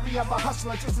diary of a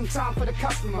hustler, just in time for the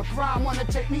customer. Grind wanna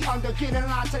take me under, get in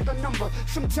line, take a number.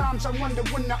 Sometimes I wonder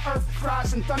when the earth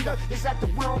cries and thunder. Is that the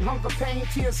world hunger, pain,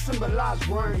 tears symbolize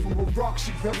worry. From a rock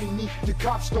she bury me, the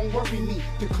cops don't worry me.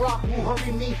 The clock will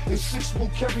hurry me, and 6 will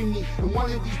carry me. And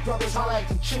one of these brothers holla at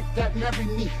the chick that married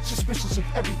me. Suspicious of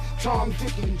every Tom,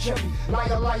 Dick, and Jerry.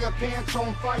 Liar, liar, pants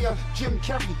on fire, Jim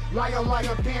Carrey. Liar,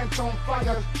 liar, pants on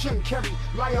fire, Jim Carrey.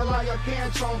 Liar, liar,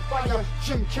 pants on fire,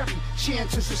 Jim Carrey.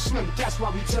 Chances are slim, that's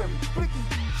why we Terry. Blicky,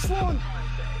 Swan.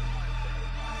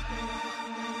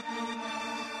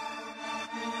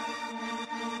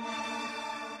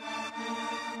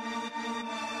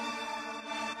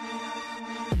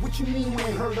 What you mean you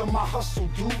ain't heard of my hustle,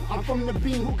 dude? I'm from the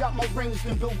bean who got more rings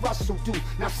than Bill Russell do.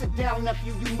 Now sit down,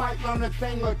 nephew, you might learn a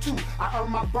thing or two. I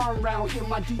earn my burn round here,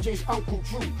 my DJ's Uncle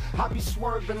Drew. I be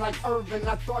swerving like Irvin,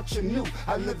 I thought you knew.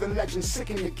 I live in legend, sick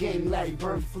in the game, Larry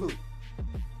Bird flew.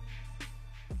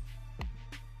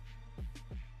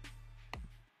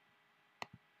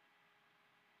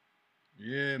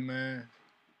 Yeah, man.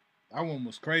 That one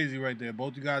was crazy right there.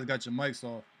 Both you guys got your mics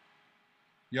off.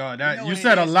 Yo, that you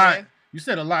said a lot. Man. You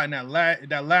said a lot in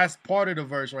that last part of the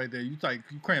verse right there. You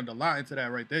crammed a lot into that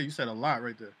right there. You said a lot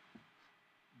right there.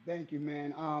 Thank you,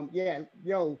 man. Yeah,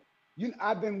 yo,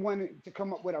 I've been wanting to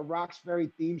come up with a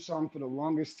Roxbury theme song for the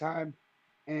longest time,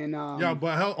 and yo,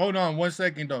 but hold on 1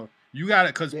 second though. You got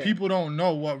it because people don't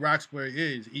know what Roxbury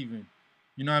is even.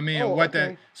 You know what I mean? Oh,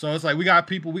 okay. So it's like we got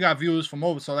viewers from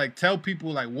over. So like tell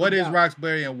people like what is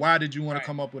Roxbury and why did you want to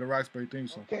come up with a Roxbury theme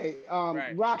song? Okay,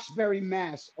 Roxbury,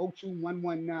 Mass.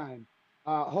 02119.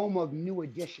 Home of New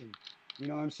Edition, you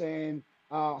know what I'm saying?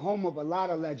 Home of a lot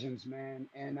of legends, man.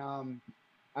 And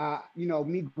you know,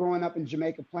 me growing up in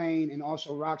Jamaica Plain and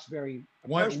also Roxbury.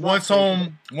 Once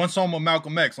home of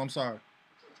Malcolm X. I'm sorry.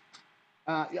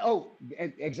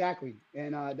 Exactly,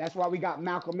 and that's why we got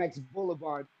Malcolm X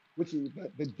Boulevard, which is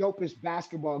the dopest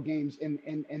basketball games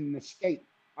in the state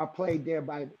are played there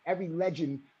by every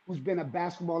legend who's been a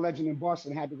basketball legend in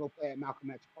Boston had to go play at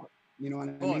Malcolm X Park. You know what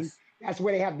I mean? That's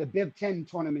where they have the Big Ten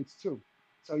tournaments too.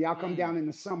 So y'all come down in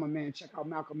the summer, man. Check out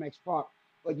Malcolm X Park.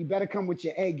 But you better come with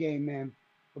your A game, man,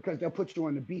 because they'll put you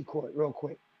on the B court real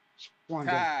quick.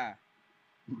 Yeah.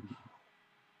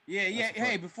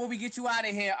 Hey, before we get you out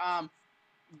of here,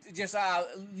 just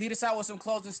lead us out with some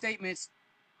closing statements.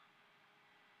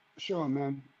 Sure,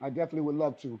 man. I definitely would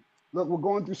love to. Look, we're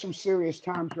going through some serious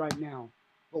times right now,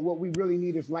 but what we really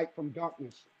need is light from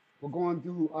darkness. We're going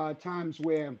through times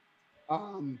where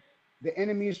the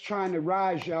enemy is trying to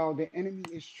rise, y'all. The enemy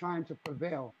is trying to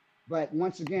prevail. But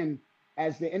once again,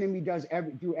 as the enemy does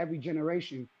through every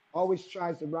generation, always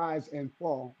tries to rise and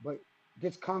fall, but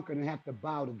gets conquered and have to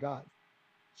bow to God.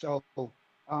 So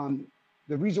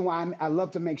the reason why I love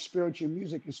to make spiritual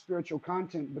music and spiritual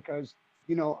content, because,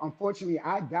 you know, unfortunately,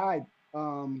 I died.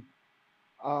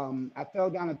 I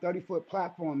fell down a 30-foot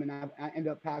platform and I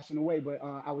ended up passing away, but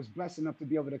I was blessed enough to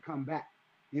be able to come back.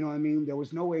 You know what I mean? There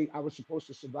was no way I was supposed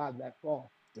to survive that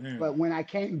fall. Damn. But when I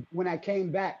came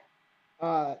back,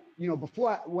 you know,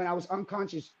 when I was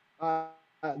unconscious,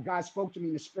 God spoke to me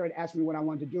in the spirit, asked me what I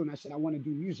wanted to do. And I said, I want to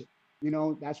do music. You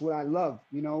know, that's what I love,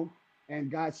 you know?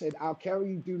 And God said, I'll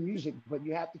carry you through music, but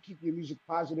you have to keep your music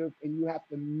positive and you have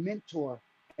to mentor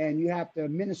and you have to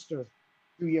minister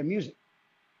through your music.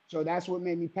 So that's what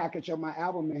made me package up my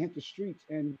album and hit the streets.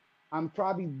 And I'm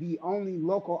probably the only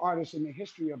local artist in the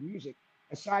history of music,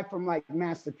 aside from like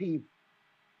Master P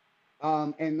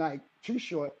and like Too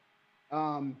Short,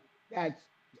 that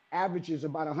averages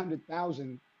about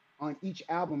 100,000 on each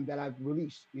album that I've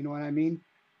released. You know what I mean?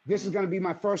 This is going to be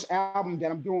my first album that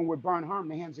I'm doing with Burn Harm,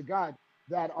 The Hands of God,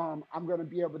 that I'm going to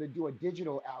be able to do a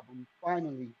digital album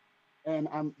finally. And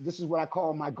this is what I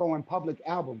call my Going Public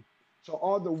album. So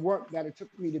all the work that it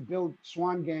took me to build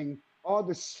Swan Gang, all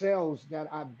the sales that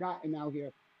I've gotten out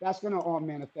here, that's going to all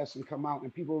manifest and come out.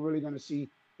 And people are really going to see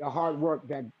the hard work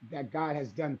that God has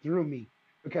done through me,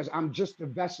 because I'm just a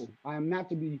vessel. I am not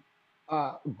to be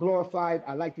glorified.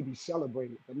 I like to be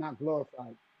celebrated, but not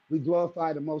glorified. We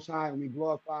glorify the Most High, and we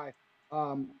glorify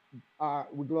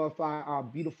our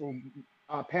beautiful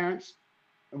parents,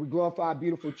 and we glorify our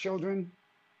beautiful children.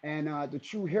 And the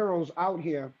true heroes out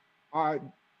here are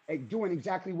doing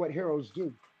exactly what heroes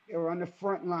do. They're on the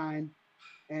front line,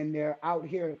 and they're out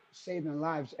here saving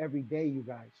lives every day, you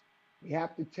guys. We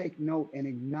have to take note and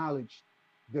acknowledge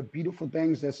the beautiful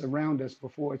things that surround us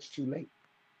before it's too late.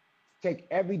 Take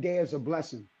every day as a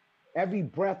blessing. Every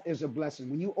breath is a blessing.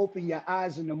 When you open your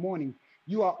eyes in the morning,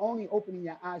 you are only opening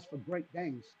your eyes for great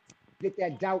things. Get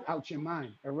that doubt out your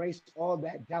mind. Erase all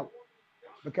that doubt,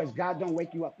 because God don't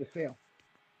wake you up to fail.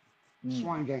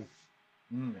 Swan Gang.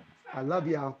 I love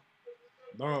y'all.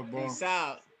 Bro. Peace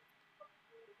out.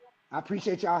 I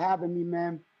appreciate y'all having me,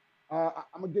 man. I'm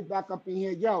gonna get back up in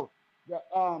here. Yo, the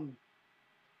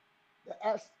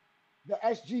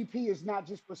SGP is not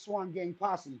just for Swan Gang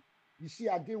Posse. You see,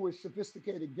 I deal with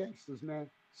sophisticated gangsters, man.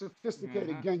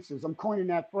 Sophisticated gangsters. I'm coining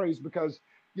that phrase because,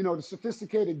 you know, the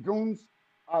sophisticated goons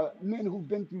are men who've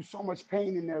been through so much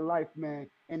pain in their life, man,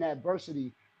 and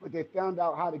adversity, but they found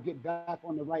out how to get back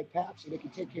on the right path so they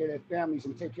can take care of their families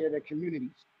and take care of their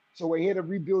communities. So we're here to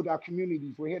rebuild our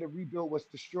communities. We're here to rebuild what's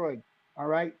destroyed. All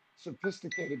right?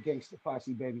 Sophisticated gangster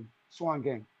posse, baby. Swan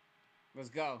Gang. Let's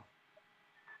go.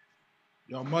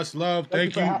 Yo, much love.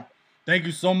 Thank you. Thank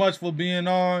you so much for being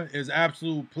on. It's an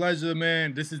absolute pleasure,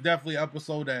 man. This is definitely an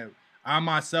episode that I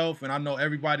myself, and I know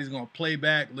everybody's going to play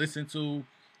back, listen to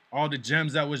all the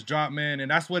gems that was dropped, man.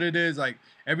 And that's what it is. Like,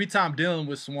 every time dealing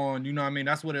with Swan, you know what I mean?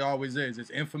 That's what it always is.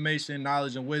 It's information,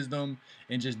 knowledge, and wisdom,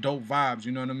 and just dope vibes,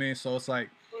 you know what I mean? So it's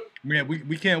like, man,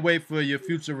 we can't wait for your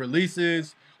future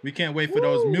releases. We can't wait for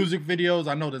those music videos.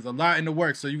 I know there's a lot in the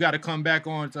works, so you got to come back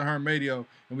on to Herm Radio,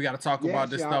 and we got to talk about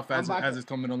this stuff as it's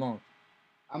coming along.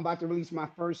 I'm about to release my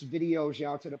first videos,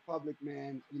 y'all, to the public,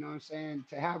 man. You know what I'm saying?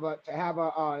 To have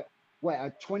a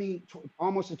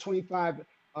almost a 25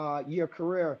 year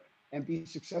career and be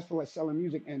successful at selling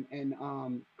music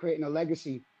and creating a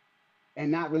legacy and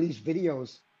not release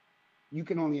videos, you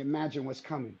can only imagine what's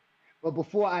coming. But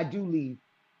before I do leave,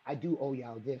 I do owe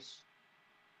y'all this.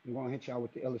 I'm gonna hit y'all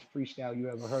with the illest freestyle you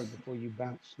ever heard before you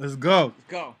bounce. Let's go. Let's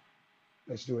go.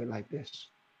 Let's do it like this.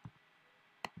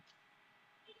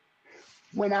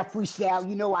 When I freestyle,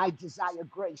 you know I desire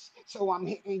grace. So I'm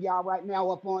hitting y'all right now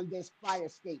up on this fire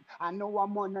escape. I know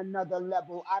I'm on another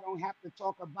level. I don't have to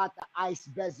talk about the ice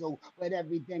bezel, but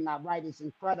everything I write is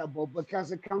incredible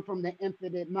because it comes from the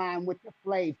infinite mind with the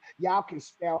flav. Y'all can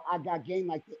spell. I got game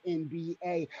like the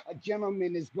NBA. A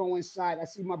gentleman is going inside. I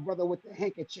see my brother with the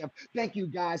handkerchief. Thank you,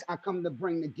 guys. I come to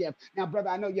bring the gift. Now, brother,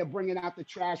 I know you're bringing out the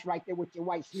trash right there with your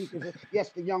white sneakers. Yes,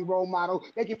 the young role model.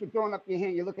 Thank you for throwing up your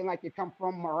hand. You're looking like you come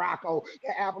from Morocco.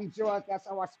 The album George, that's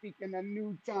how I speak in a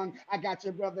new tongue. I got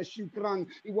your brother Shukran.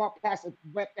 He walked past a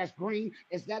wet that's green.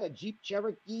 Is that a Jeep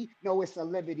Cherokee? No, it's a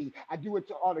Liberty. I do it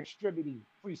to all extremity.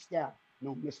 Freestyle,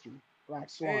 no mystery. Black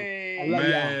Swan. Hey. I love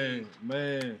y'all.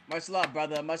 Man. Much love,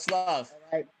 brother. Much love.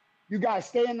 All right. You guys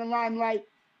stay in the limelight,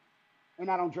 and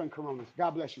I don't drink Coronas.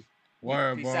 God bless you.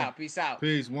 Word, Peace bro. out. Peace out.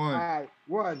 Peace, one. All right,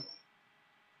 one.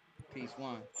 Peace,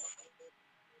 one.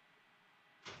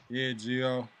 Yeah,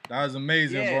 Gio. That was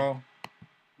amazing, bro.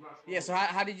 Yeah, so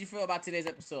how did you feel about today's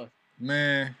episode?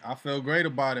 Man, I feel great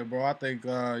about it, bro. I think,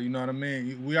 you know what I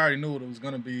mean? We already knew what it was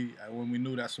going to be. When we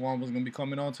knew that Swan was going to be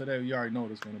coming on today, we already know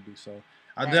what it's going to be. So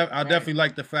I definitely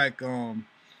like the fact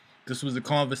this was a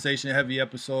conversation-heavy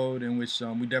episode in which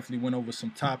we definitely went over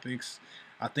some topics.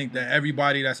 I think that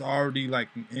everybody that's already, like,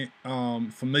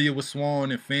 familiar with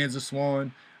Swan and fans of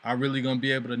Swan are really going to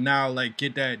be able to now, like,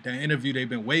 get that interview they've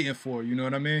been waiting for. You know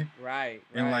what I mean? Right.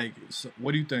 And, like, so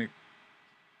what do you think?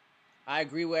 I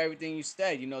agree with everything you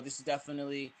said. You know, this is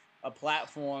definitely a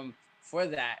platform for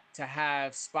that, to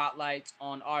have spotlights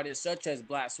on artists such as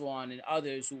Black Swan and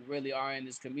others who really are in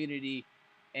this community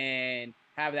and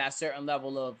have that certain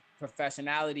level of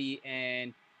professionality.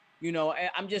 And, you know,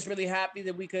 I'm just really happy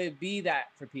that we could be that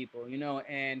for people, you know,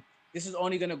 and this is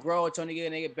only going to grow. It's only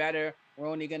going to get better. We're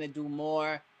only going to do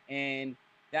more. And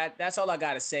that's all I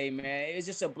got to say, man. It's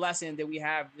just a blessing that we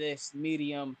have this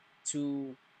medium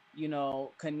to, you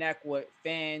know, connect with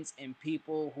fans and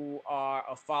people who are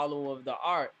a follower of the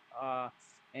art.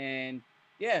 And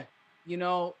yeah, you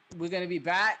know, we're going to be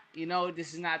back. You know,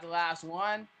 this is not the last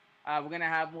one. We're going to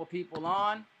have more people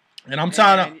on. And I'm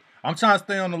trying to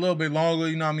stay on a little bit longer,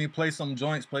 you know what I mean? Play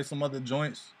some other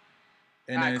joints.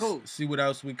 And then cool. See what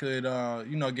else we could,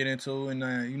 you know, get into. And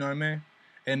you know what I mean?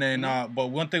 And then, but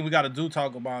one thing we got to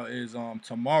talk about is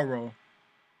tomorrow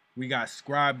we got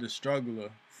Scribe the Struggler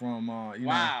from, you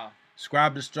know,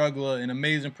 Scribe the Struggler, an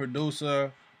amazing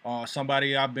producer,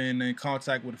 somebody I've been in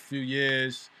contact with a few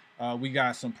years. We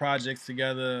got some projects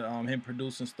together, him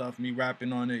producing stuff, me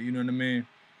rapping on it, you know what I mean?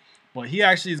 But he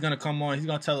actually is going to come on. He's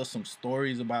going to tell us some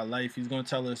stories about life. He's going to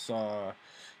tell us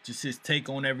just his take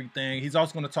on everything. He's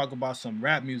also going to talk about some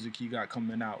rap music he got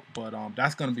coming out. But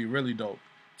that's going to be really dope.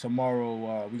 Tomorrow,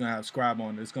 we're going to have Scribe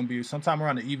on. It's going to be sometime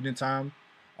around the evening time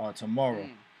tomorrow.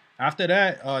 After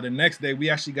that, the next day, we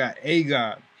actually got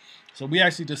A-God. So we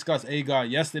actually discussed A-God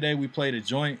yesterday. We played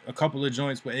a couple of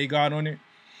joints with A-God on it.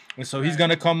 And so he's going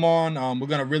to come on. We're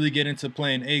going to really get into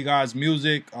playing A-God's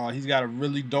music. He's got a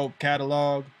really dope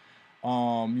catalog. You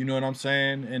know what I'm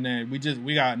saying? And then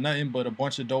we got nothing but a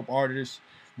bunch of dope artists.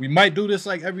 We might do this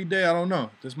like every day. I don't know.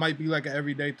 This might be like an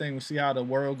everyday thing. We'll see how the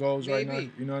world goes right now.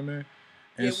 You know what I mean?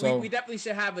 And yeah, so we definitely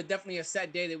should have a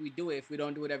set day that we do it. If we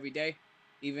don't do it every day,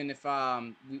 even if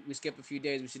we skip a few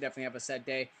days, we should definitely have a set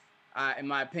day, in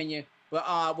my opinion.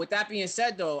 But with that being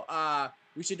said, though,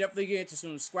 we should definitely get into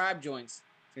some Scribe joints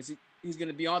since he's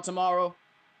gonna be on tomorrow.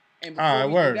 And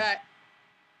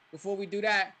before we do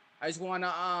that, I just want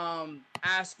to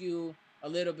ask you a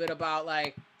little bit about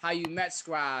like how you met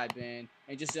Scribe and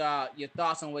just your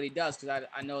thoughts on what he does, because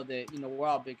I know that we're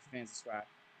all big fans of Scribe.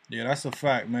 Yeah, that's a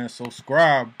fact, man. So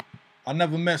Scribe, I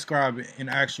never met Scribe in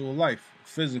actual life,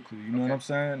 physically. You know what I'm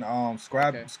saying?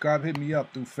 Scribe hit me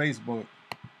up through Facebook.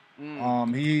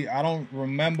 I don't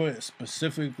remember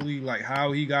specifically like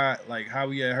how he had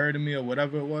heard of me or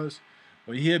whatever it was,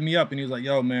 but he hit me up and he was like,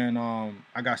 "Yo, man,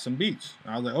 I got some beats."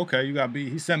 And I was like, "Okay, you got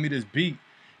beat." He sent me this beat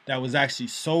that was actually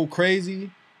so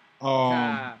crazy.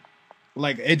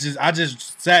 Like I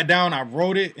just sat down, I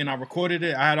wrote it and I recorded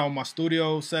it. I had all my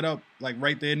studio set up like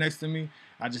right there next to me.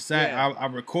 I just sat, I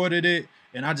recorded it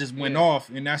and I just went off.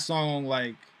 And that song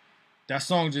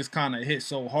just kind of hit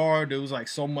so hard. There was like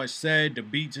so much said. The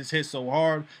beat just hit so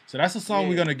hard. So that's a song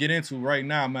we're gonna get into right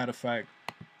now. Matter of fact,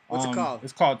 what's it called?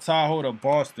 It's called Tahoe to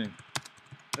Boston.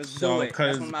 Let's do it.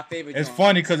 That's one of my favorite It's songs.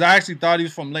 funny because I actually thought he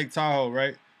was from Lake Tahoe,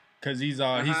 right? Because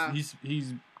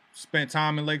he's spent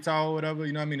time in Lake Tahoe, whatever.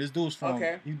 You know what I mean? This dude's from.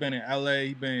 He's been in LA.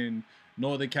 He's been in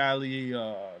Northern Cali,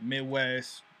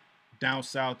 Midwest, down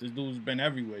south. This dude's been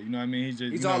everywhere. You know what I mean?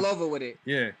 He's all over with it.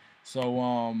 Yeah.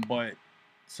 So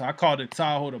so I called it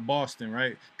Tahoe to Boston,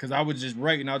 right? Because I was just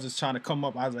writing. I was just trying to come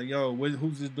up. I was like, yo,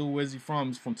 who's this dude? Where's he from?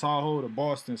 He's from Tahoe to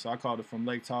Boston. So I called it from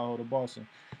Lake Tahoe to Boston.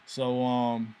 So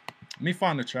let me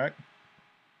find the track.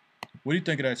 What do you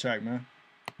think of that track, man?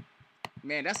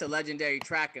 Man, that's a legendary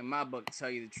track in my book, to tell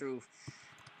you the truth.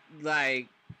 Like,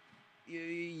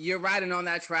 your writing on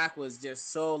that track was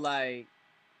just so, like,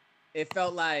 it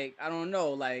felt like, I don't know,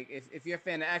 like, if you're a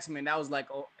fan of X-Men, that was like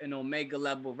an Omega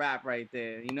level rap right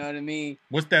there. You know what I mean?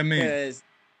 What's that mean? Because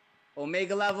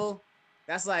Omega level,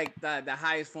 that's like the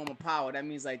highest form of power. That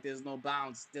means, like, there's no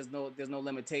bounds. There's no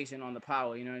limitation on the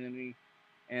power. You know what I mean?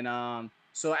 And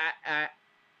so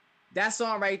that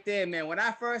song right there, man, when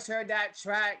I first heard that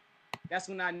track, that's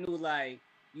when I knew, like,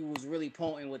 you was really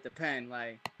potent with the pen.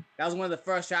 Like, that was one of the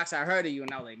first tracks I heard of you,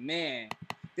 and I was like, man,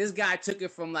 this guy took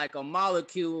it from, like, a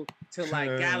molecule to,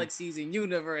 like, galaxies and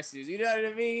universes. You know what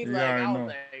I mean? Like, I was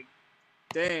like,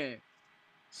 damn.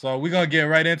 So we're going to get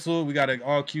right into it. We got it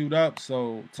all queued up.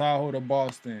 So Tahoe to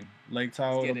Boston. Lake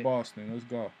Tahoe to Boston. Let's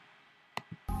go.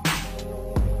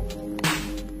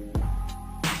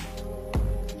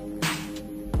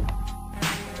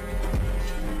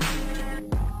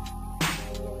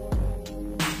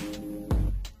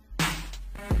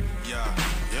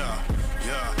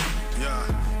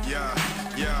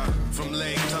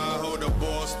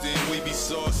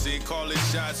 Calling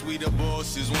shots, we the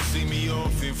bosses. Won't see me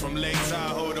often. From Lake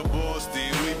Tahoe to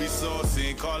Boston, we be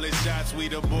saucing. Calling shots, we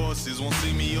the bosses. Won't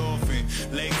see me often.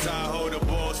 Lake Tahoe to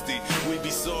Boston, we be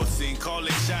saucing.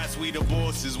 Calling shots, we the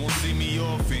bosses. Won't see me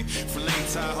often. From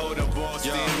Lake Tahoe to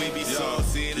Boston, we be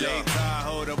saucing. Lake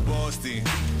Tahoe to Boston.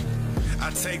 I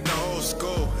take the whole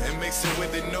school and mix it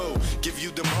with the new. Give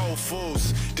you them whole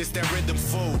fools, this that rhythm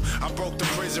fool. I broke the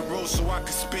prison rules so I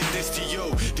could spit this to you.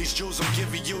 These Jews, I'm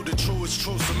giving you the truest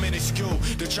truth, so minuscule.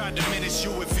 They try to diminish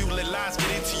you if you let lies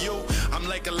get into you. I'm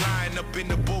like a lion up in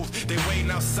the booth. They waiting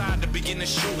outside to begin to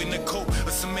shoot in the coop.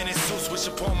 A cemented suit, switch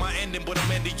upon my ending, but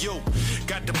I'm ending you.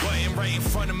 Got the button right in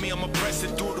front of me, I'ma press it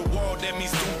through the wall. That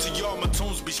means doom to y'all. My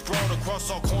tunes be sprawled across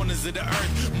all corners of the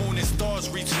earth. Moon and stars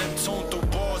reaching them tune through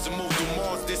bars and move through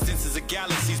Mars. Distances of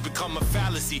galaxies become a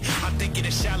fallacy. I think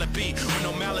it shall it be. With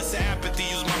no malice or apathy,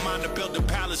 use my mind to build a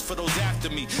palace for those after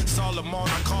me. Solomon,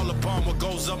 I call upon what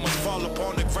goes up must fall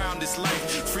upon the ground. This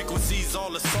life frequencies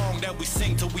all a song that we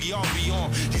sing till we all be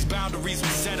on. These boundaries we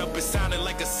set up, it sounded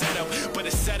like a setup, but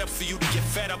it's set up for you to get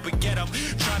fed up and get up.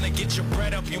 Trying to get your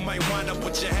bread up, you might wind up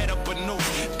with your head up a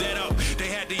noose. Dead up, they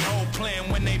had the whole plan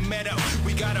when they met up.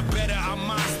 We got a better, our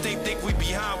minds stay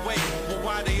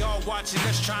y'all watching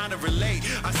us trying to relate.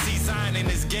 I see Zion in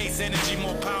his gates, energy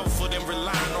more powerful than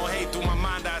relying on hate. Through my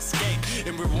mind I escape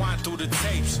and rewind through the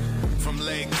tapes. From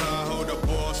Lake Tahoe to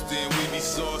Boston, we be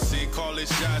saucing, calling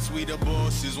shots, we the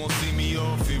bosses, won't see me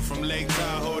often. From Lake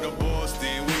Tahoe to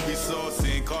Boston, we be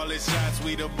saucing, calling shots,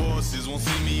 we the bosses, won't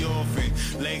see me often.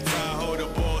 Lake Tahoe to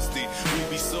Boston, we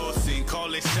be saucing,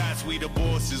 calling shots, we the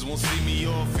bosses, won't see me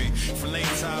often. From Lake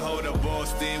Tahoe to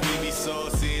Boston, we be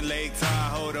saucing, Lake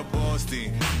Tahoe to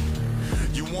Boston.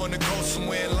 You wanna go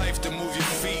somewhere in life to move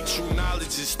your feet. True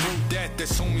knowledge is through that,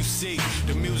 that's whom you seek.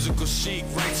 The musical chic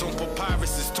writes on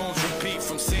papyrus as tones repeat.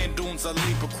 From sand dunes I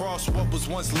leap across what was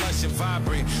once lush and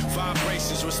vibrant.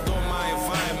 Vibrations restore my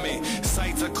environment.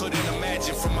 Sights I couldn't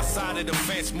imagine from my side of the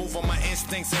fence. Move on my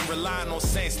instincts and relying on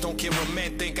sense. Don't care what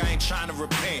men think, I ain't trying to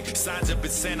repent. Signs have been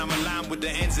sent, I'm aligned with the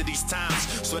ends of these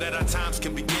times, so that our times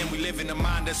can begin. We live in the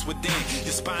mind that's within.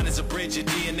 Your spine is a bridge, your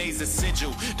DNA's a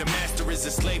sigil. The master is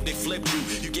a slave, they flipped you.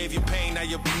 You gave your pain, now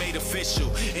you'll be made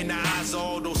official. In the eyes of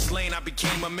all those slain, I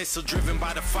became a missile driven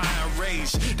by the fire and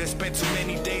rage that spent too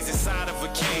many days inside of a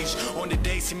cage. On the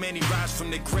days see many rise from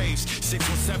their graves.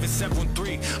 617,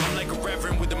 713, I'm like a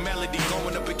reverend with a melody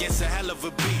going up against a hell of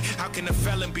a beat. How can a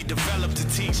felon be developed to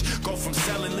teach? Go from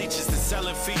selling leeches to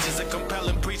selling features. A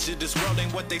compelling preacher, this world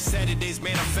ain't what they said it is.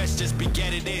 Manifest, just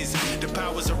beget it is. The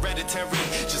power's hereditary,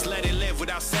 just let it live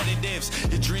without sedatives.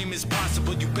 Your dream is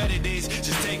possible, you bet it is.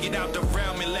 Just take it out the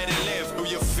realm and let it live. Through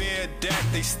your fear of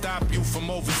death, they stop you from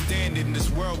overstanding. This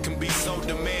world can be so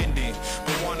demanding,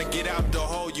 but wanna get out the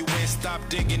hole you in, stop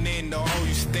digging in the hole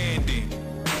you stand in.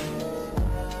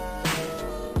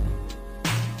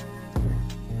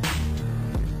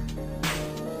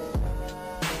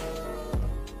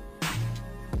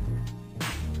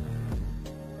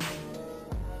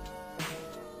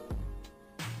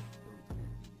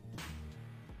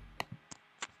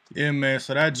 Yeah, man.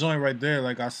 So that joint right there,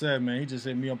 like I said, man, he just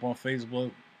hit me up on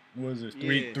Facebook. What was it,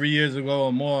 three years ago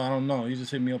or more? I don't know. He just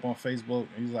hit me up on Facebook.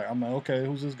 He's like, I'm like, okay,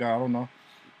 who's this guy? I don't know.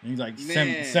 And he's like,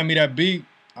 send me that beat.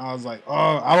 I was like,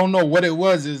 oh, I don't know what it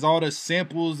was. It's all the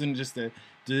samples and just the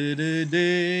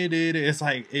it's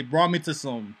like it brought me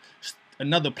to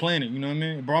another planet. You know what I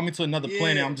mean? It brought me to another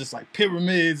planet. I'm just like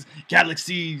pyramids,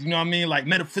 galaxies. You know what I mean? Like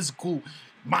metaphysical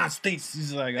mind states.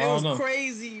 He's like, I don't know. It was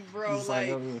crazy, bro.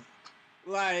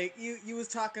 Like you was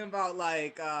talking about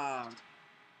like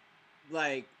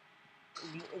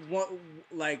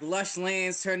lush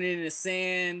lands turning into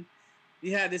sand.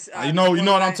 You had this. You know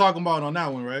what I'm talking about on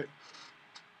that one, right?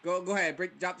 Go ahead,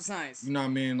 drop the science. You know what I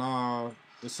mean?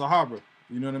 The Sahara.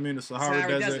 You know what I mean? The Sahara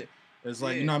Desert. It's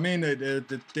like, you know what I mean?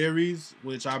 The theories,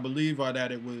 which I believe are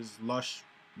that it was lush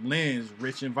lands,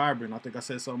 rich and vibrant. I think I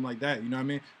said something like that. You know what I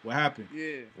mean? What happened?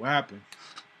 Yeah. What happened?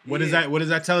 What does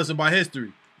that tell us about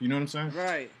history? You know what I'm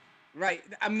saying? Right.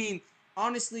 I mean,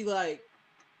 honestly, like,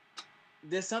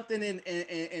 there's something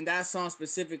in that song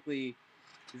specifically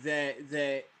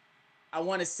that I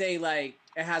want to say, like,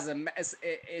 it has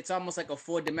it's almost like a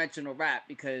 4-dimensional rap,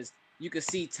 because you can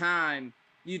see time.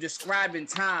 You describing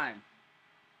time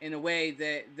in a way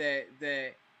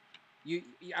that you.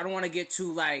 I don't want to get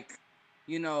too, like,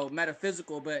 you know,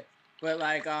 metaphysical, but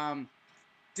like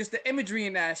just the imagery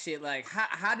in that shit. Like,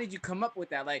 how did you come up with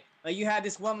that? Like you had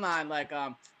this one line, like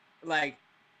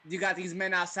you got these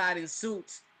men outside in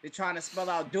suits. They're trying to spell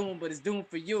out doom, but it's doom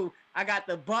for you. I got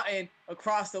the button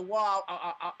across the wall.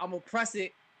 I'm gonna press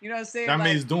it. You know what I'm saying? That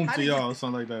means doom to y'all,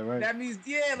 something like that, right? That means,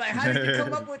 yeah. Like, how did you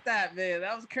come up with that, man?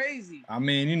 That was crazy. I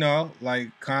mean, you know, like,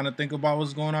 kind of think about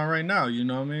what's going on right now. You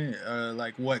know what I mean?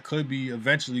 Like, what could be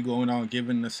eventually going on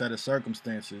given the set of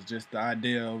circumstances. Just the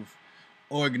idea of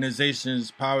organizations,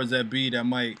 powers that be, that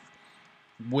might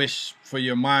wish for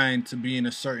your mind to be in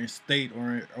a certain state,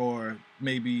 or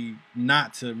maybe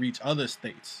not to reach other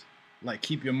states. Like,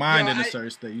 keep your mind in a certain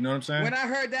state. You know what I'm saying? When I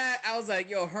heard that, I was like,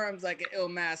 yo, Herm's like an ill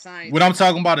mad scientist. What I'm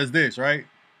talking about is this, right?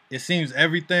 It seems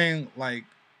everything I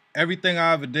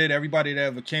ever did, everybody that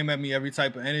ever came at me, every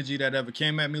type of energy that ever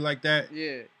came at me like that,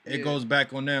 it goes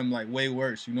back on them, like, way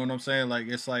worse. You know what I'm saying? Like,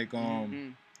 it's like,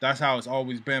 that's how it's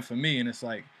always been for me. And it's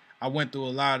like, I went through a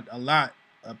lot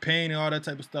of pain and all that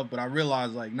type of stuff, but I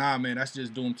realized, like, nah, man, that's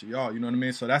just doomed to y'all. You know what I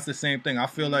mean? So that's the same thing. I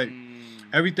feel like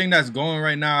everything that's going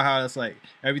right now, how it's like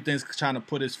everything's trying to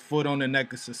put its foot on the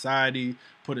neck of society,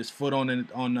 put its foot on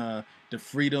the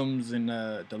freedoms and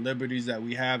the liberties that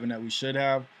we have and that we should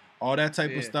have, all that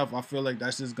type of stuff. I feel like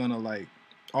that's just gonna, like,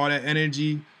 all that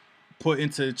energy put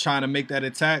into trying to make that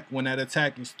attack. When that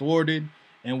attack is thwarted,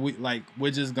 and we're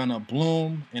just gonna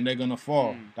bloom and they're gonna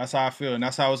fall. That's how I feel, and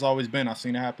that's how it's always been. I've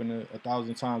seen it happen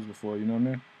 1,000 times before. You know what I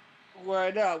mean?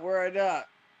 Word up.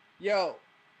 Yo,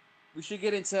 we should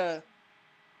get into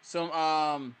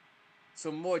some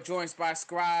some more joints by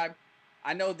Scribe.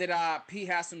 I know that P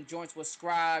has some joints with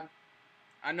Scribe.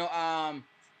 I know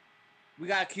we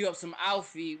gotta queue up some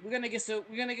Alfie. We're gonna get some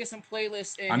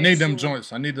playlists in. I need them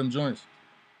joints. I need them joints.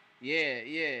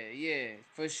 Yeah.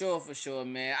 For sure,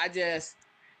 man.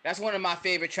 That's one of my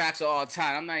favorite tracks of all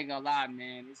time. I'm not even gonna lie,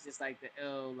 man. It's just like the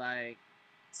ill, like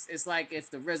it's like if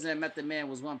the Resident Method Man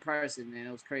was one person, man.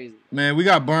 It was crazy. Man, we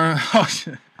got Burn. Oh,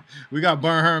 shit. We got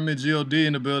Burn Herman G.O.D.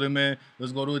 in the building, man.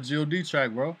 Let's go to a G.O.D.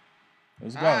 track, bro.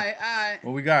 Let's go. All right.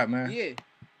 What we got, man? Yeah.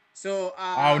 So.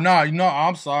 Oh no,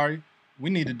 I'm sorry. We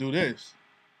need to do this.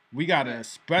 We got a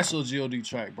special G.O.D.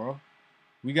 track, bro.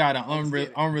 We got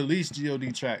an unreleased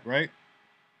G.O.D. track, right?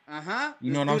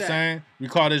 You know what I'm saying? We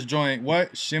call this joint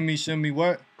what? Shimmy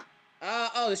what?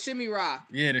 The Shimmy Rock.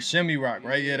 Yeah, the Shimmy Rock,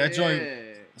 right? Yeah, that joint.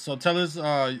 So tell us,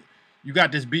 you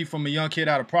got this beat from a young kid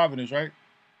out of Providence, right?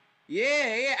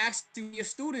 Yeah. Actually, your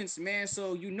students, man.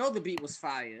 So you know the beat was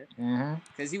fire.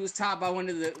 Because he was taught by one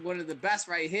of the best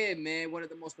right here, man. One of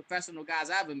the most professional guys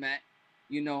I ever met.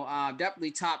 You know,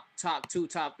 definitely top 2,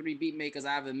 top 3 beat makers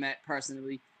I ever met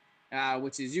personally,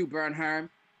 which is you, Burn Herm.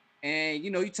 And, you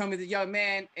know, you told me the young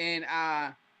man, and,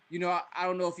 you know, I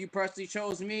don't know if you personally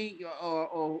chose me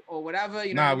or whatever.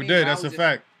 You know nah, what we I mean? did. That's a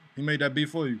fact. He made that beat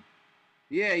for you.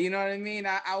 Yeah, you know what I mean?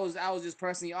 I was just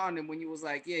personally on him when you was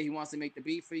like, yeah, he wants to make the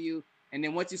beat for you. And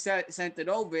then once you sent it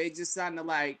over, it just sounded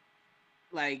like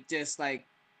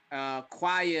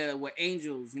choir with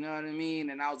angels, you know what I mean?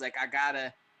 And I was like, I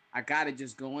gotta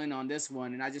just go in on this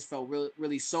one. And I just felt really,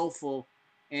 really soulful.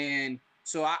 And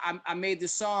so I made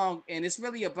this song, and it's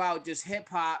really about just hip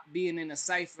hop being in a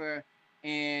cypher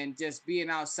and just being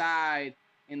outside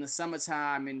in the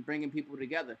summertime and bringing people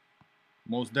together.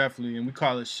 Most definitely. And we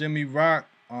call it Shimmy Rock,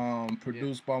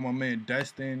 produced by my man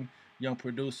Destin, young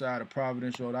producer out of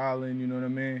Providence, Rhode Island, you know what I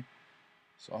mean?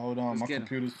 So hold on, my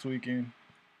computer's tweaking.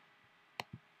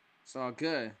 It's all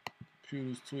good.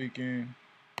 Computer's tweaking.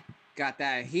 Got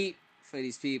that heat for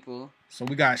these people. So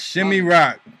we got Shimmy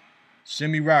Rock.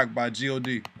 Shimmy Rock by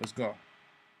G.O.D. Let's go.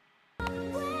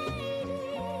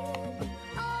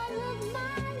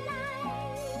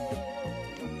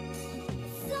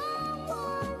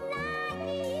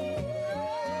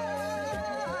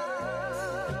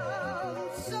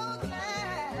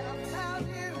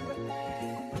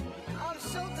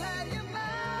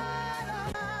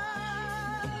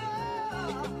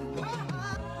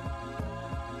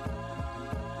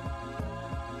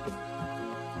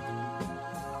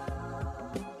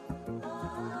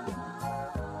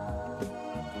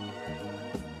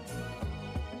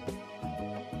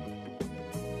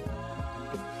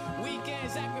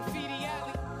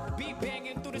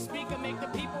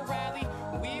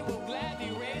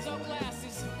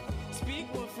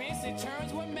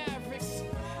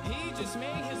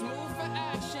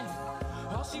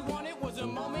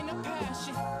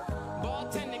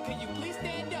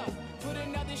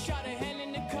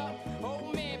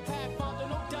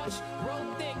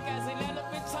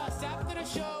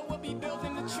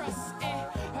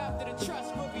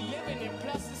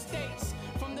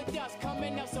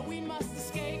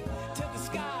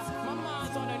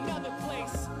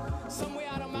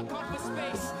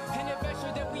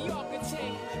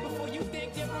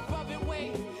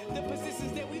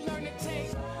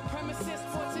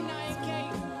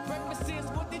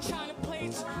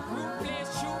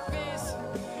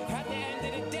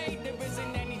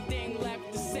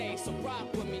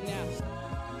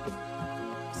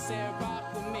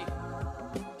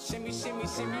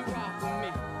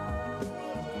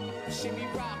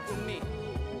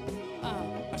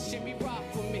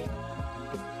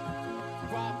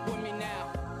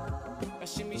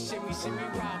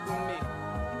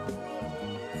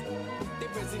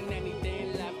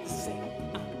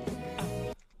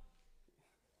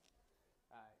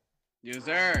 Yes,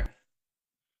 sir.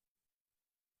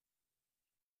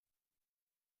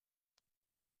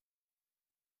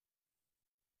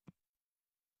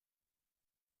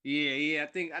 Yeah.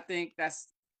 I think that's.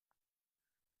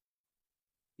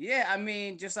 Yeah, I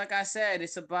mean, just like I said,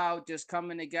 it's about just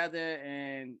coming together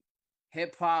and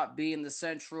hip hop being the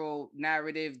central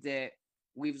narrative that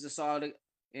weaves us all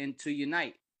in to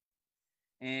unite.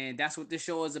 And that's what this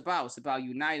show is about. It's about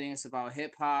uniting. It's about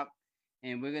hip hop,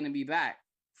 and we're gonna be back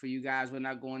for you guys. We're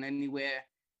not going anywhere.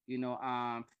 You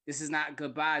know, this is not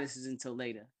goodbye. This is until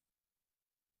later.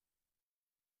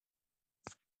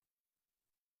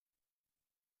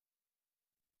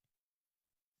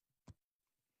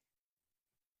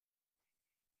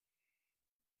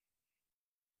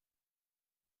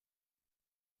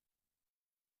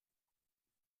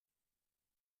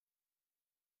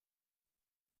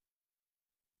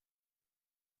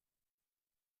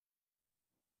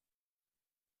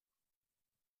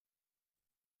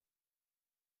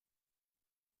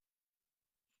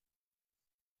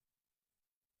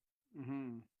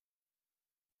 Mm-hmm.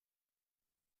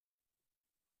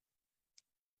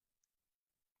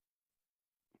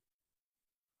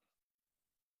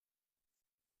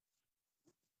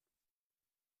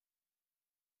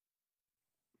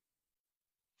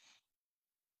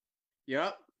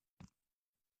 Yep.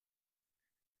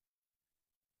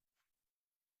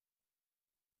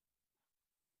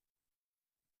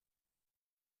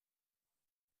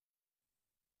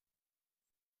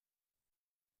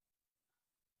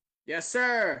 Yes,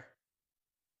 sir.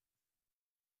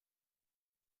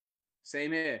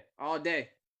 Same here. All day.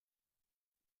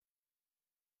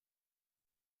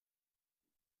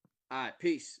 All right.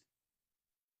 Peace.